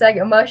done this like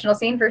emotional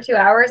scene for 2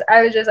 hours,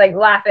 I was just like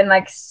laughing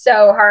like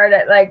so hard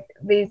at like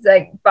these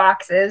like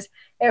boxes.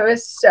 It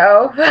was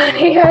so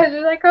funny. I was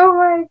just like, oh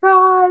my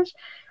gosh.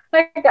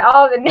 Like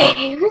all the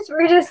names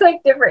were just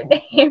like different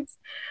names.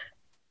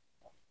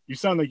 You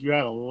sound like you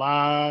had a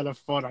lot of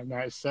fun on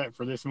that set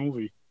for this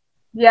movie.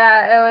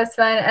 Yeah, it was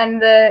fun.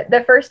 And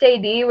the first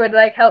AD would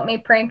like help me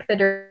prank the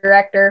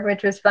director,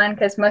 which was fun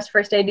because most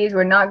first ADs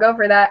would not go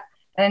for that.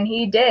 And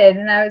he did.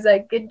 And I was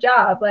like, good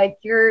job. Like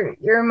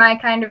you're my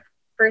kind of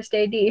first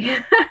AD.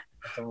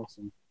 That's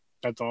awesome.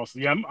 That's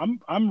awesome. Yeah,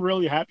 I'm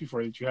really happy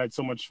for you that you had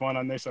so much fun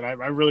on this, and I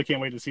really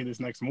can't wait to see this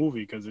next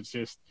movie because it's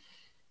just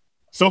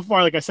so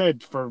far, like I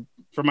said, for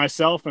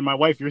myself and my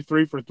wife, you're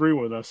 3 for 3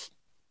 with us.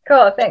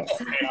 Cool, thanks.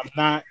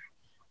 And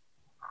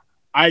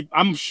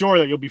I'm sure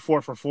that you'll be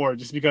 4 for 4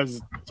 just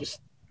because just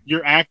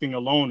your acting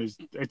alone is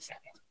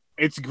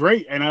it's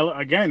great. And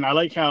I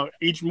like how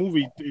each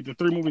movie, the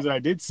 3 movies that I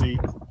did see,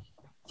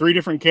 3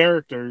 different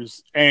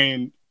characters,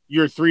 and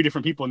you're 3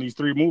 different people in these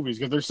 3 movies.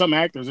 Because there's some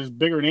actors, there's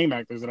bigger name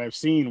actors that I've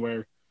seen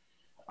where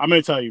I'm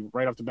going to tell you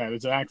right off the bat,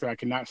 it's an actor I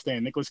cannot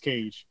stand, Nicolas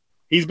Cage.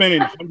 He's been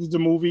in hundreds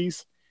of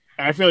movies,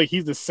 and I feel like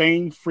he's the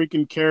same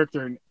freaking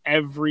character in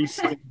every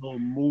single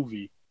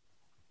movie.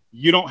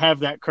 You don't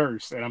have that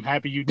curse, and I'm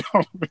happy you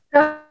don't.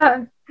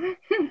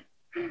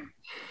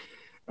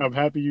 I'm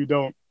happy you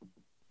don't.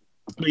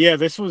 But yeah,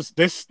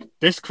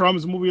 this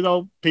Crumbs movie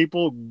though.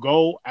 People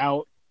go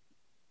out.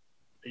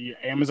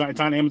 Amazon.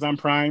 It's on Amazon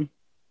Prime.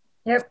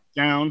 Yep.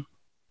 Down.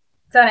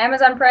 It's on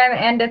Amazon Prime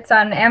and it's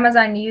on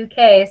Amazon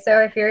UK. So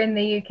if you're in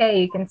the UK,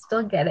 you can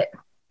still get it.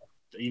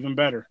 Even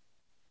better.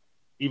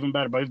 Even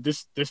better. But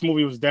this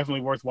movie was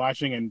definitely worth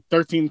watching. And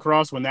 13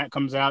 Cross, when that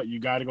comes out, you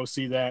got to go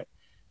see that.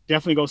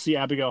 Definitely go see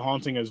Abigail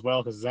Haunting as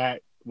well because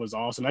that was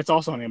awesome. That's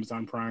also on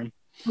Amazon Prime.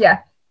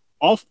 Yeah.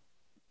 All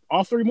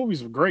 3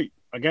 movies were great.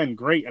 Again,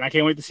 great. And I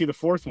can't wait to see the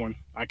 4th one.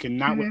 I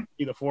cannot wait to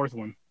see the 4th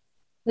one.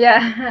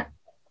 Yeah.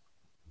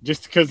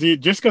 Just because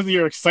of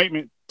your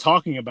excitement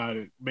talking about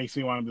it makes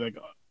me want to be like,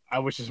 I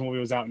wish this movie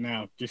was out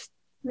now. Just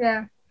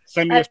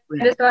send me a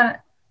screen.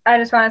 I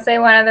just want to say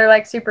one other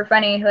like super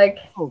funny like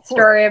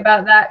story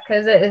about that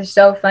because it is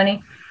so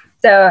funny.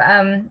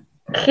 So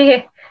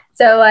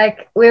so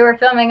like we were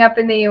filming up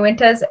in the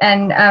Uintas,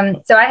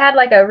 and so I had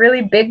like a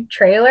really big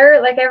trailer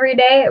like every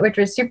day, which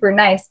was super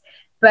nice.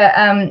 But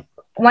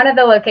one of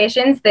the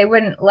locations, they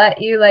wouldn't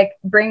let you like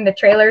bring the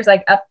trailers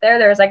like up there.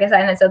 There was like a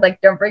sign that said like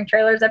don't bring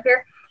trailers up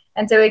here,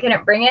 and so we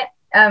couldn't bring it.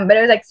 But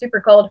it was like super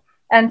cold.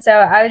 And so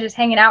I was just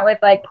hanging out with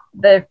like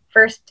the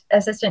first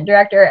assistant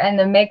director and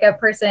the makeup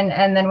person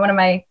and then one of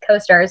my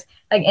co-stars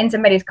like in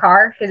somebody's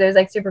car because it was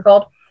like super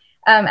cold.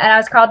 And I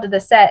was called to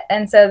the set.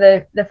 And so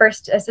the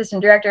first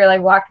assistant director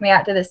like walked me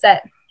out to the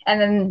set, and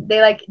then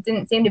they like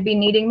didn't seem to be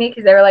needing me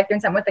because they were like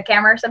doing something with the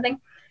camera or something.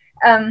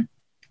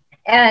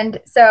 And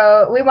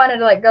so we wanted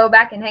to like go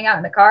back and hang out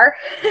in the car.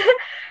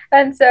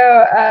 And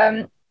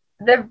so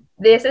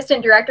the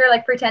assistant director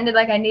like pretended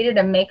like I needed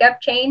a makeup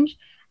change.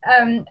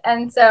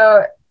 And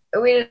so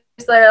we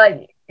just were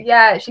like,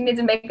 yeah, she needs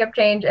a makeup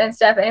change and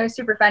stuff. And it was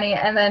super funny.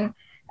 And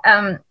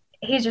then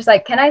he's just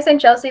like, can I send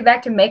Chelsea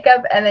back to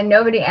makeup? And then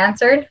nobody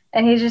answered.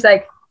 And he's just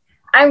like,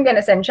 I'm going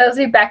to send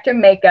Chelsea back to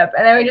makeup.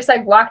 And then we just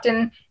like walked in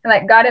and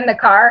like got in the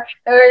car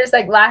and we were just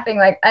like laughing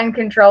like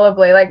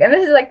uncontrollably. Like, and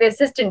this is like the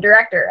assistant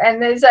director.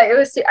 And it's like,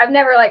 I've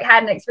never like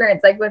had an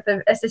experience like with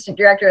the assistant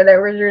director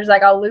that was just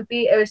like all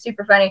loopy. It was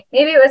super funny.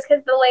 Maybe it was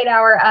because the late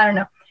hour. I don't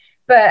know.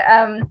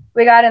 But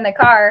we got in the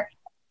car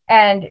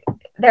and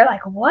they're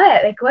like,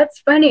 what? Like, what's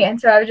funny? And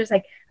so I was just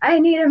like, I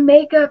need a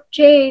makeup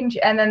change.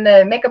 And then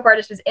the makeup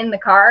artist was in the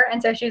car.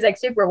 And so she was like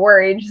super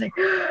worried. She's like,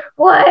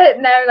 what?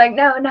 And I was like,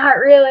 no, not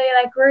really.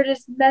 Like, we're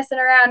just messing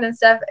around and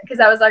stuff. Because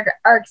that was like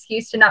our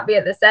excuse to not be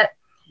at the set.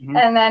 Mm-hmm.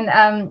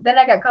 And then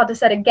I got called to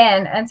set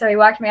again. And so he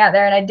walked me out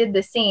there and I did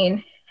the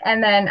scene.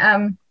 And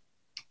then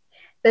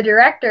the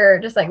director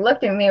just like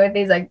looked at me with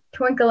these like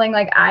twinkling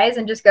like eyes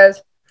and just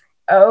goes,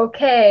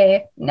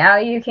 okay, now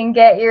you can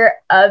get your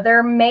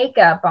other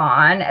makeup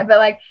on. But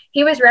like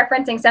he was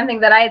referencing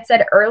something that I had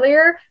said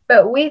earlier,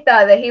 but we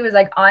thought that he was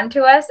like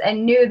onto us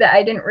and knew that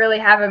I didn't really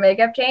have a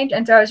makeup change.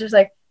 And so I was just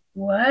like,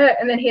 what?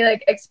 And then he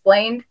like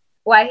explained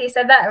why he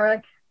said that. And we're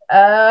like,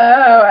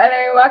 oh, and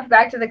then we walked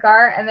back to the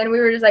car and then we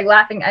were just like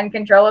laughing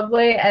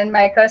uncontrollably. And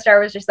my co-star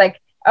was just like,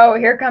 oh,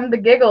 here come the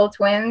giggle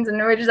twins.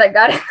 And we just like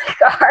got in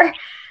the car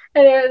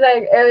and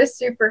it was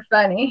super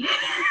funny.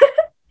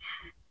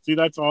 See,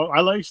 that's all.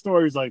 I like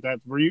stories like that.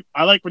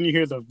 I like when you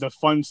hear the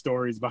fun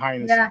stories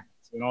behind the scenes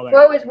and all that.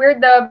 What was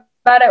weird though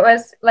about it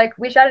was like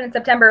we shot it in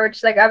September,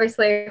 which like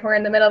obviously we're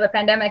in the middle of the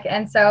pandemic,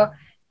 and so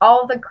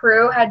all the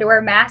crew had to wear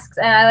masks,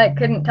 and I like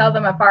couldn't tell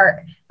them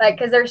apart, like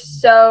because there's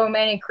so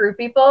many crew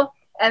people,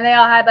 and they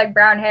all had like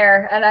brown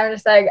hair, and I'm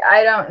just like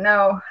I don't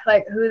know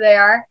like who they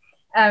are,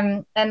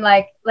 and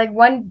like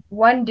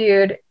one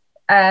dude,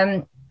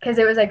 because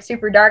it was like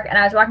super dark, and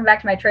I was walking back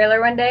to my trailer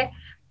one day,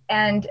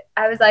 and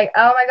I was like,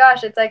 oh my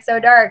gosh, it's like so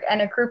dark.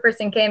 And a crew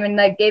person came and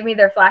like gave me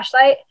their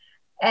flashlight,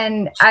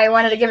 and I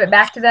wanted to give it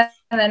back to them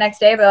the next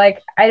day, but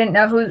like I didn't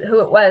know who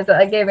it was that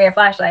like gave me a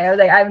flashlight. I was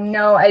like, I have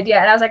no idea.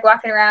 And I was like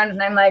walking around,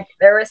 and I'm like,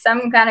 there was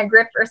some kind of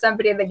grip or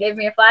somebody that gave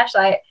me a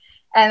flashlight.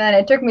 And then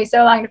it took me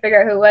so long to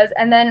figure out who it was.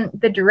 And then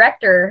the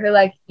director, who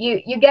like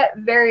you get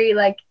very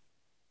like,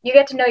 you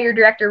get to know your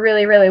director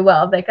really, really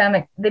well. They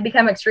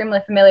become extremely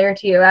familiar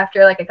to you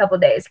after like a couple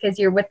of days because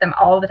you're with them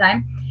all the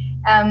time.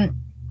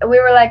 We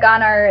were like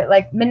on our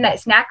like midnight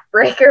snack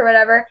break or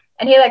whatever,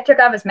 and he like took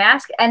off his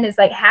mask and his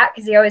like hat,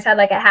 because he always had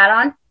like a hat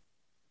on.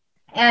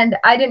 And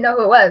I didn't know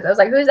who it was. I was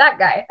like, who's that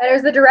guy? And it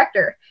was the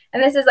director.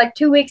 And this is like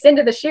 2 weeks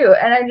into the shoot.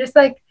 And I'm just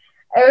like,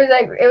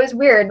 it was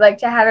weird, like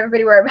to have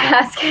everybody wear a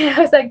mask. It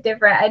was like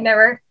different.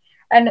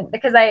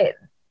 Because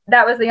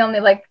that was the only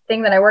like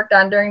thing that I worked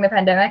on during the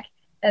pandemic.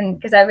 And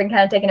because I've been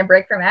kind of taking a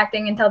break from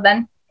acting until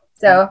then.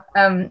 So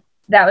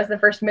that was the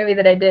first movie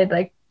that I did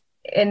like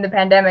in the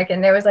pandemic.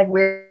 And it was like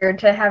weird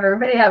to have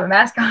everybody have a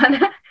mask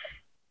on.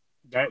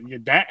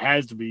 That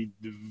has to be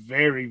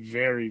very,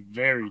 very,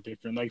 very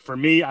different. Like for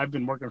me, I've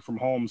been working from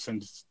home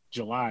since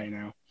July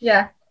now.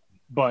 Yeah.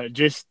 But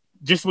just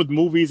with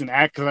movies and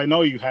act, because I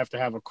know you have to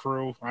have a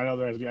crew. I know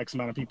there has to be X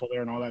amount of people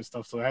there and all that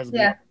stuff. So it has to be.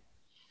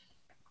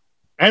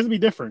 It has to be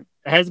different.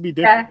 It has to be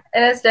different.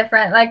 Yeah, it is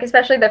different. Like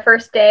especially the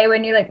first day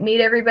when you like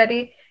meet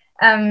everybody,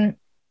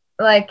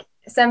 like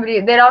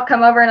they'd all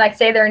come over and like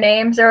say their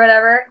names or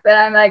whatever. But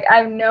I'm like, I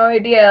have no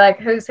idea like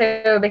who's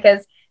who,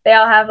 because they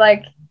all have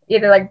like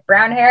either like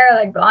brown hair or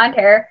like blonde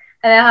hair,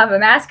 and they'll have a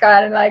mask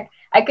on. And like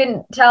I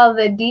couldn't tell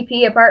the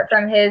DP apart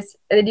from the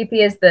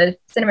DP is the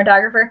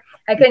cinematographer.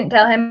 I couldn't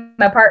tell him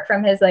apart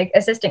from his like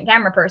assistant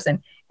camera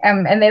person.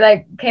 And they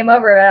like came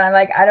over and I'm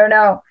like, I don't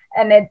know.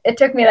 And it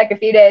took me like a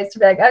few days to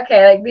be like,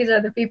 okay, like these are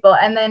the people.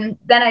 And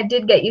then I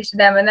did get used to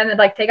them, and then they'd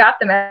like take off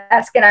the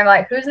mask and I'm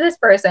like, who's this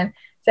person?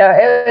 So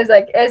it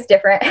was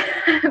different,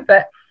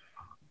 but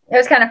it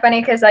was kind of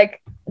funny because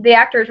like the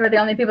actors were the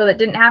only people that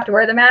didn't have to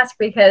wear the mask,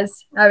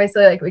 because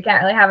obviously like we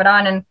can't really have it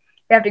on, and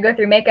we have to go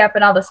through makeup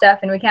and all the stuff,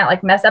 and we can't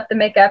like mess up the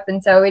makeup.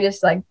 And so we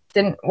just like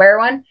didn't wear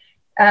one.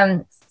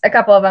 A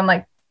couple of them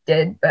like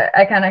did, but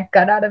I kind of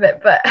got out of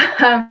it. But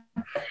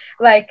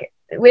like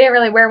we didn't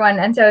really wear one.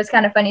 And so it's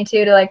kind of funny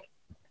too, to like,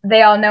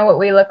 they all know what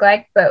we look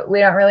like, but we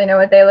don't really know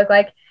what they look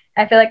like.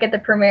 I feel like at the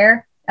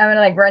premiere, I'm going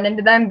to like run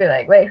into them and be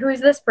like, wait, who's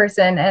this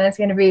person? And it's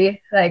going to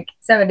be like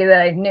somebody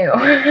that I knew.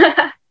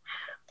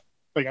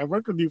 Like, I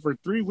worked with you for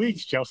 3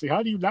 weeks, Chelsea.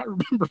 How do you not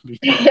remember me?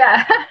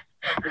 Yeah.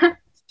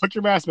 Put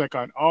your mask back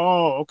on.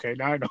 Oh, okay.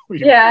 Now I know.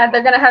 Yeah,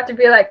 they're going to have to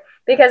be like,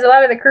 because a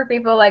lot of the crew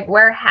people like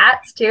wear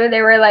hats too.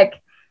 They were like,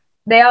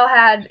 they all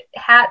had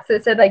hats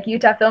that said like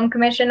Utah Film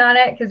Commission on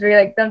it, because we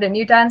like filmed in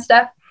Utah and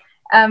stuff.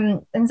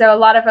 And so a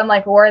lot of them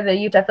like wore the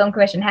Utah Film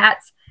Commission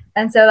hats.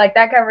 And so like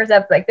that covers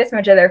up like this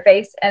much of their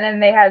face, and then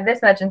they had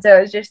this much. And so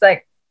it was just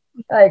like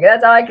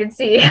that's all I could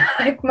see,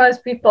 like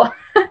most people.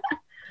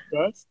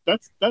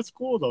 That's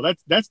cool though.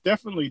 That's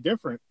definitely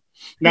different.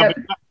 Now, Yep.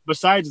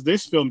 Besides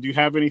this film, do you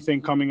have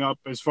anything coming up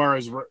as far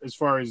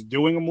as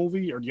doing a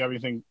movie, or do you have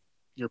anything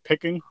you're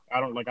picking? I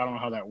don't know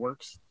how that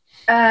works.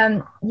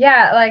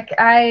 Yeah, like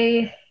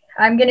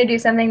I'm gonna do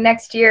something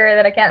next year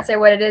that I can't say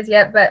what it is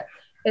yet, but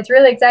it's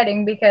really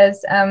exciting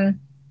because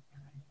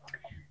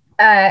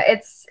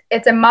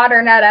it's a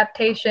modern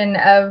adaptation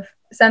of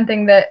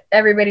something that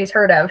everybody's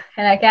heard of,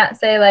 and I can't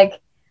say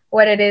like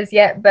what it is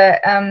yet, but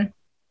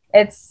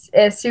it's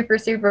super,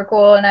 super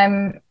cool, and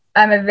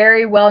I'm a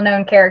very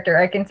well-known character,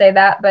 I can say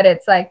that. But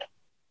it's like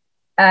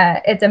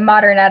it's a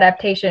modern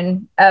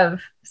adaptation of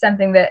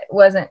something that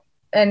wasn't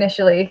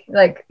initially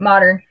like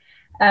modern.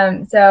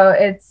 So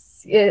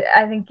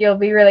I think you'll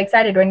be really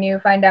excited when you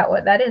find out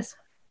what that is.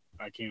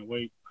 I can't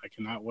wait. I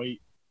cannot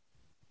wait.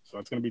 So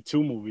it's going to be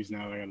 2 movies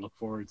now that I look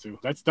forward to.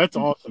 That's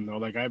awesome though.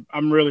 Like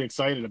I'm really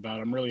excited about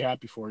it. I'm really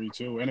happy for you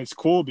too. And it's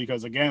cool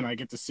because again, I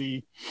get to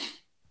see,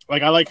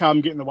 like, I like how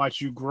I'm getting to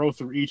watch you grow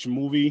through each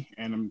movie,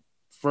 and I'm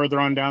further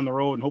on down the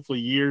road and hopefully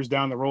years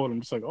down the road,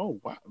 I'm just like, oh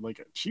wow,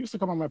 like she used to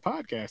come on my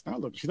podcast. Now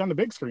look, she's on the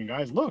big screen,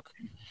 guys. Look.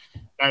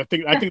 I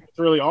think it's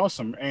really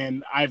awesome.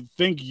 And I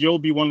think you'll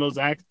be one of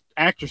those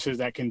actresses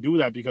that can do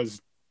that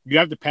because you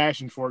have the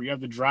passion for it. You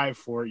have the drive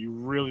for it. You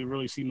really,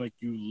 really seem like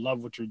you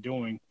love what you're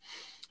doing.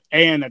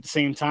 And at the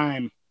same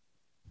time,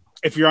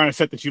 if you're on a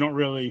set that you don't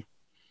really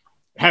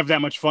have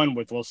that much fun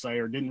with, we'll say,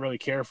 or didn't really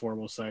care for,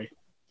 we'll say,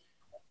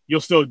 you'll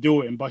still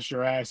do it and bust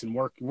your ass and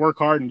work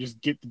hard and just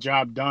get the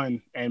job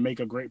done and make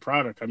a great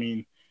product. I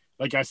mean,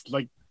 like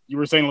you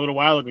were saying a little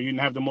while ago, you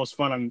didn't have the most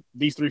fun on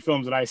these 3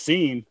 films that I've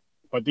seen,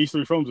 but these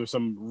 3 films are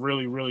some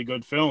really, really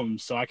good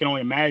films. So I can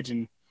only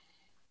imagine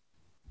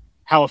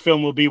how a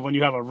film will be when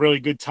you have a really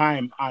good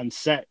time on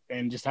set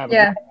and just have a good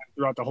time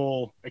throughout the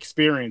whole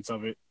experience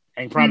of it,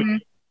 and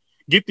probably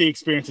get the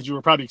experience that you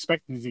were probably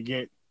expecting to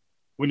get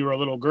when you were a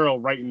little girl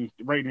writing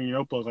in your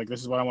notebook, like,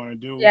 this is what I want to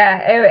do.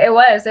 Yeah, it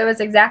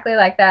was exactly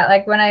like that.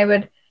 Like when I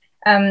would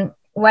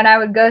when I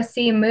would go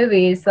see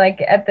movies,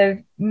 like at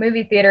the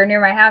movie theater near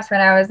my house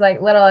when I was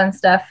like little and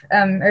stuff,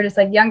 or just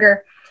like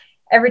younger,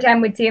 every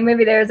time we'd see a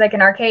movie, there was like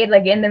an arcade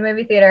like in the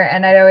movie theater,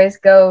 and I'd always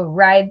go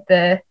ride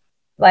the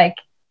like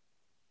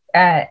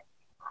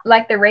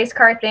the race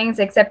car things,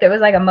 except it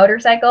was like a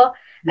motorcycle.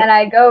 Yep. And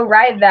I go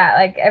ride that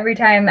like every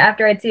time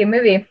after I'd see a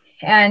movie.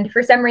 And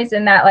for some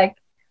reason that like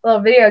little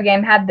video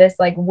game had this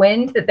like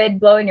wind that they'd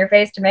blow in your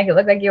face to make it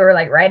look like you were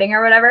like riding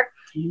or whatever.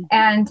 Mm-hmm.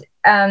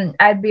 And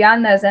I'd be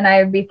on those and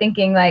I would be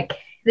thinking like,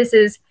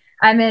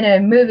 I'm in a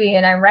movie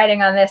and I'm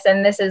riding on this,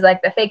 and this is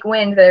like the fake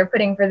wind that they're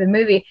putting for the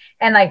movie.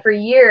 And like for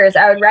years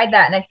I would ride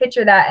that and I'd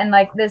picture that. And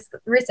like this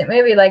recent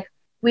movie, like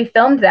we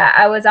filmed that.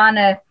 I was on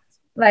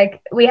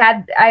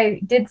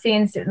I did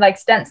scenes like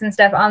stunts and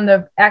stuff on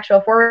the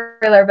actual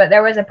 4-wheeler, but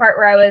there was a part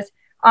where I was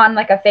on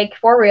like a fake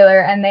 4-wheeler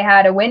and they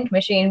had a wind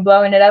machine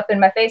blowing it up in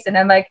my face. And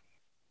I'm like,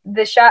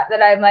 the shot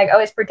that I'm like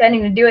always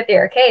pretending to do at the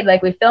arcade,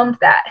 like we filmed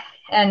that.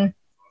 And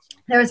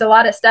there was a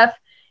lot of stuff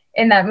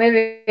in that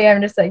movie.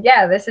 I'm just like,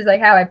 yeah, this is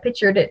like how I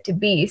pictured it to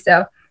be.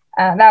 So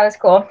that was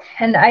cool.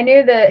 And I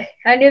knew that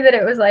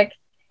it was like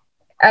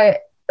a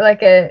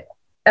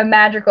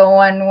magical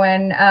one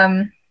when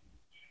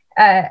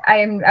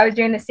I was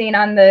doing the scene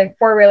on the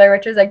 4-wheeler,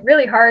 which was like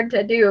really hard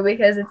to do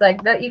because it's like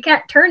you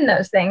can't turn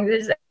those things.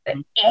 It's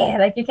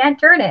like you can't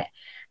turn it.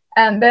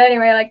 But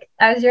anyway, like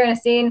I was doing a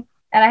scene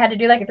and I had to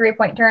do like a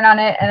 3-point turn on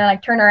it and then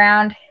like turn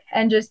around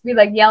and just be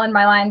like yelling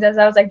my lines as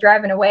I was like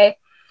driving away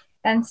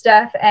and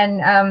stuff.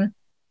 And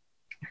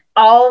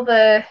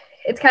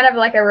it's kind of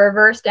like a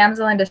reverse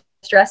damsel in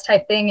distress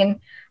type thing. And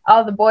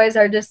all the boys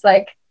are just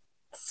like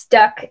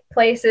stuck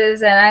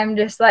places. And I'm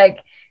just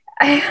like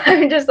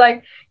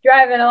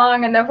driving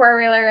along in the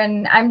 4-wheeler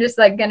and I'm just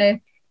like gonna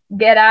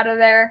get out of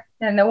there.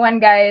 And the one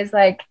guy is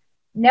like,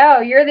 no,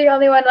 you're the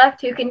only one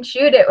left who can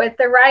shoot it with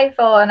the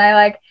rifle. And I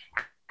like,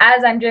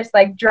 as I'm just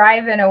like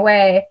driving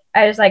away,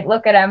 I just like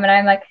look at him and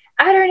I'm like,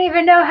 I don't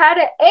even know how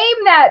to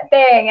aim that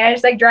thing. And I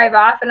just like drive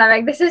off and I'm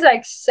like, this is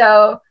like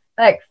so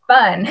like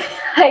fun.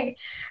 Like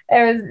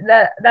it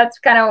was that's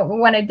kind of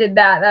when I did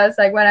that. That was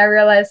like when I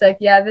realized like,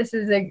 yeah, this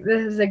is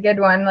a good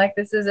one. Like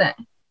this isn't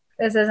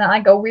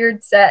like a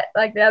weird set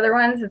like the other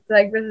ones. It's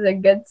like, this is a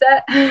good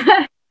set.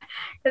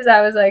 Because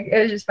I was like, it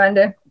was just fun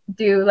to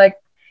do. Like,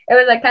 it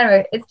was like kind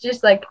of it's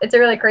just like, it's a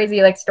really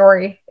crazy like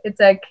story. It's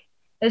like,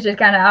 it's just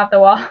kind of off the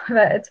wall,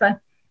 but it's fun.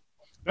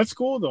 That's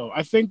cool though.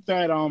 I think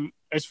that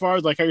as far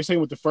as like how you're saying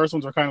with the first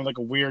ones are kind of like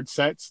a weird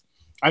sets,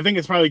 I think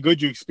it's probably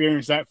good you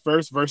experience that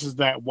first versus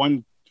that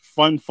one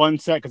fun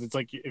set. Because it's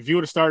like, if you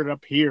would have started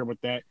up here with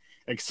that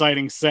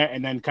exciting set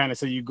and then kind of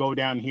say you go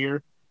down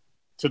here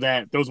to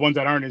that, those ones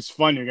that aren't as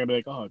fun, you're gonna be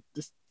like, oh,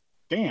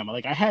 damn,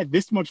 like I had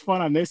this much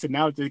fun on this and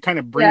now it kind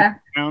of brings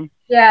it down.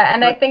 Yeah,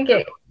 and I think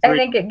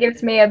it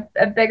gives me a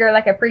bigger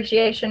like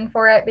appreciation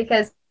for it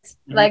because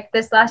like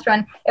this last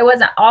one, it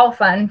wasn't all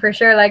fun for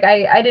sure. Like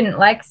I didn't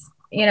like,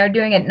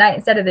 doing it at night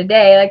instead of the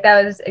day. Like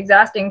that was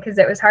exhausting because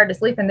it was hard to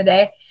sleep in the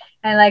day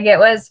and like it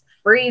was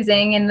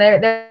freezing and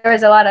there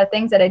was a lot of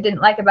things that I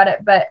didn't like about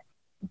it. But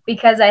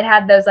because I'd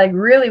had those like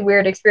really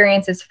weird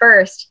experiences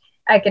first,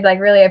 I could like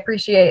really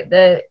appreciate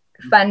the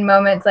fun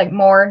moments like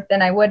more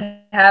than I would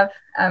have,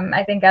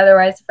 I think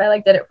otherwise if I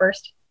like did it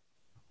first.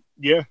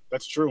 Yeah,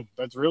 that's true.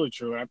 That's really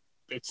true.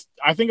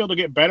 I think it'll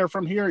get better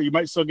from here. You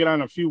might still get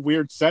on a few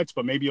weird sets,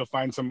 but maybe you'll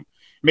find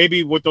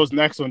maybe with those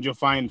next ones, you'll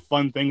find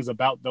fun things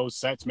about those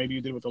sets. Maybe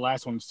you did with the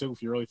last ones too,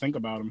 if you really think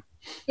about them.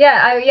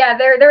 Yeah.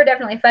 There were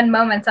definitely fun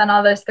moments on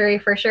all those 3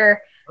 for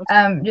sure.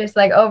 Just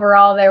like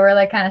overall, they were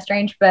like kind of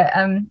strange, but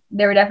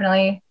there were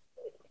definitely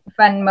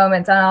fun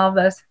moments on all of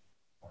those.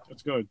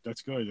 That's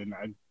good. And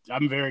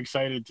I'm very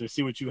excited to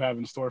see what you have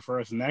in store for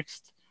us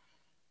next.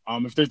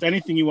 If there's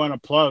anything you want to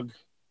plug,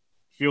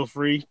 feel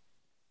free.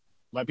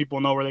 Let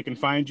people know where they can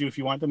find you if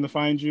you want them to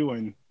find you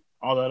and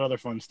all that other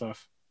fun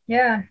stuff.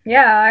 Yeah.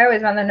 I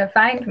always want them to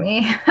find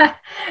me.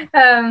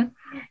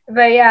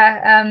 But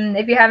yeah,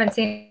 if you haven't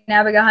seen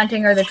Abigail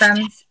Hunting or the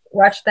Crumbs,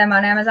 watch them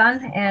on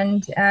Amazon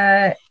and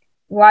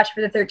watch for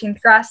the 13th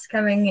Cross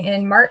coming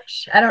in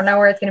March. I don't know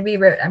where it's going to be,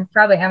 but I'm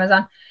probably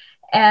Amazon.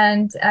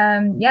 And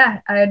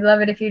I'd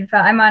love it if you'd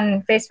I'm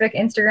on Facebook,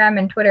 Instagram,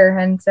 and Twitter.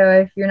 And so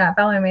if you're not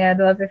following me, I'd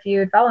love if you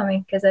would follow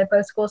me because I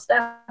post cool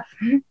stuff.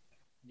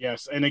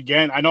 Yes. And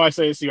again, I know I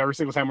say this to you every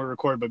single time we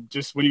record, but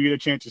just when you get a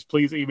chance, just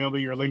please email me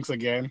your links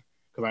again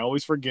because I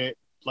always forget,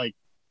 like,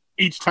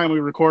 each time we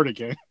record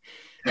again.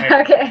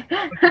 Okay.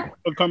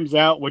 It comes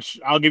out, which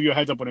I'll give you a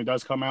heads up when it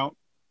does come out.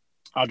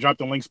 I'll drop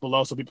the links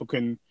below so people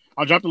can –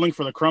 I'll drop the link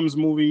for the Crumbs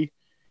movie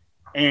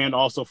and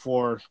also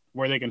for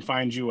where they can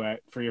find you at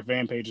for your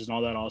fan pages and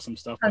all that awesome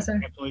stuff. Awesome.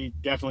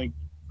 Definitely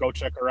go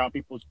check her out.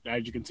 People,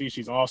 as you can see,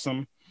 she's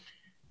awesome.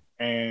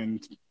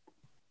 And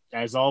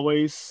as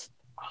always,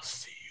 I'll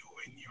see you.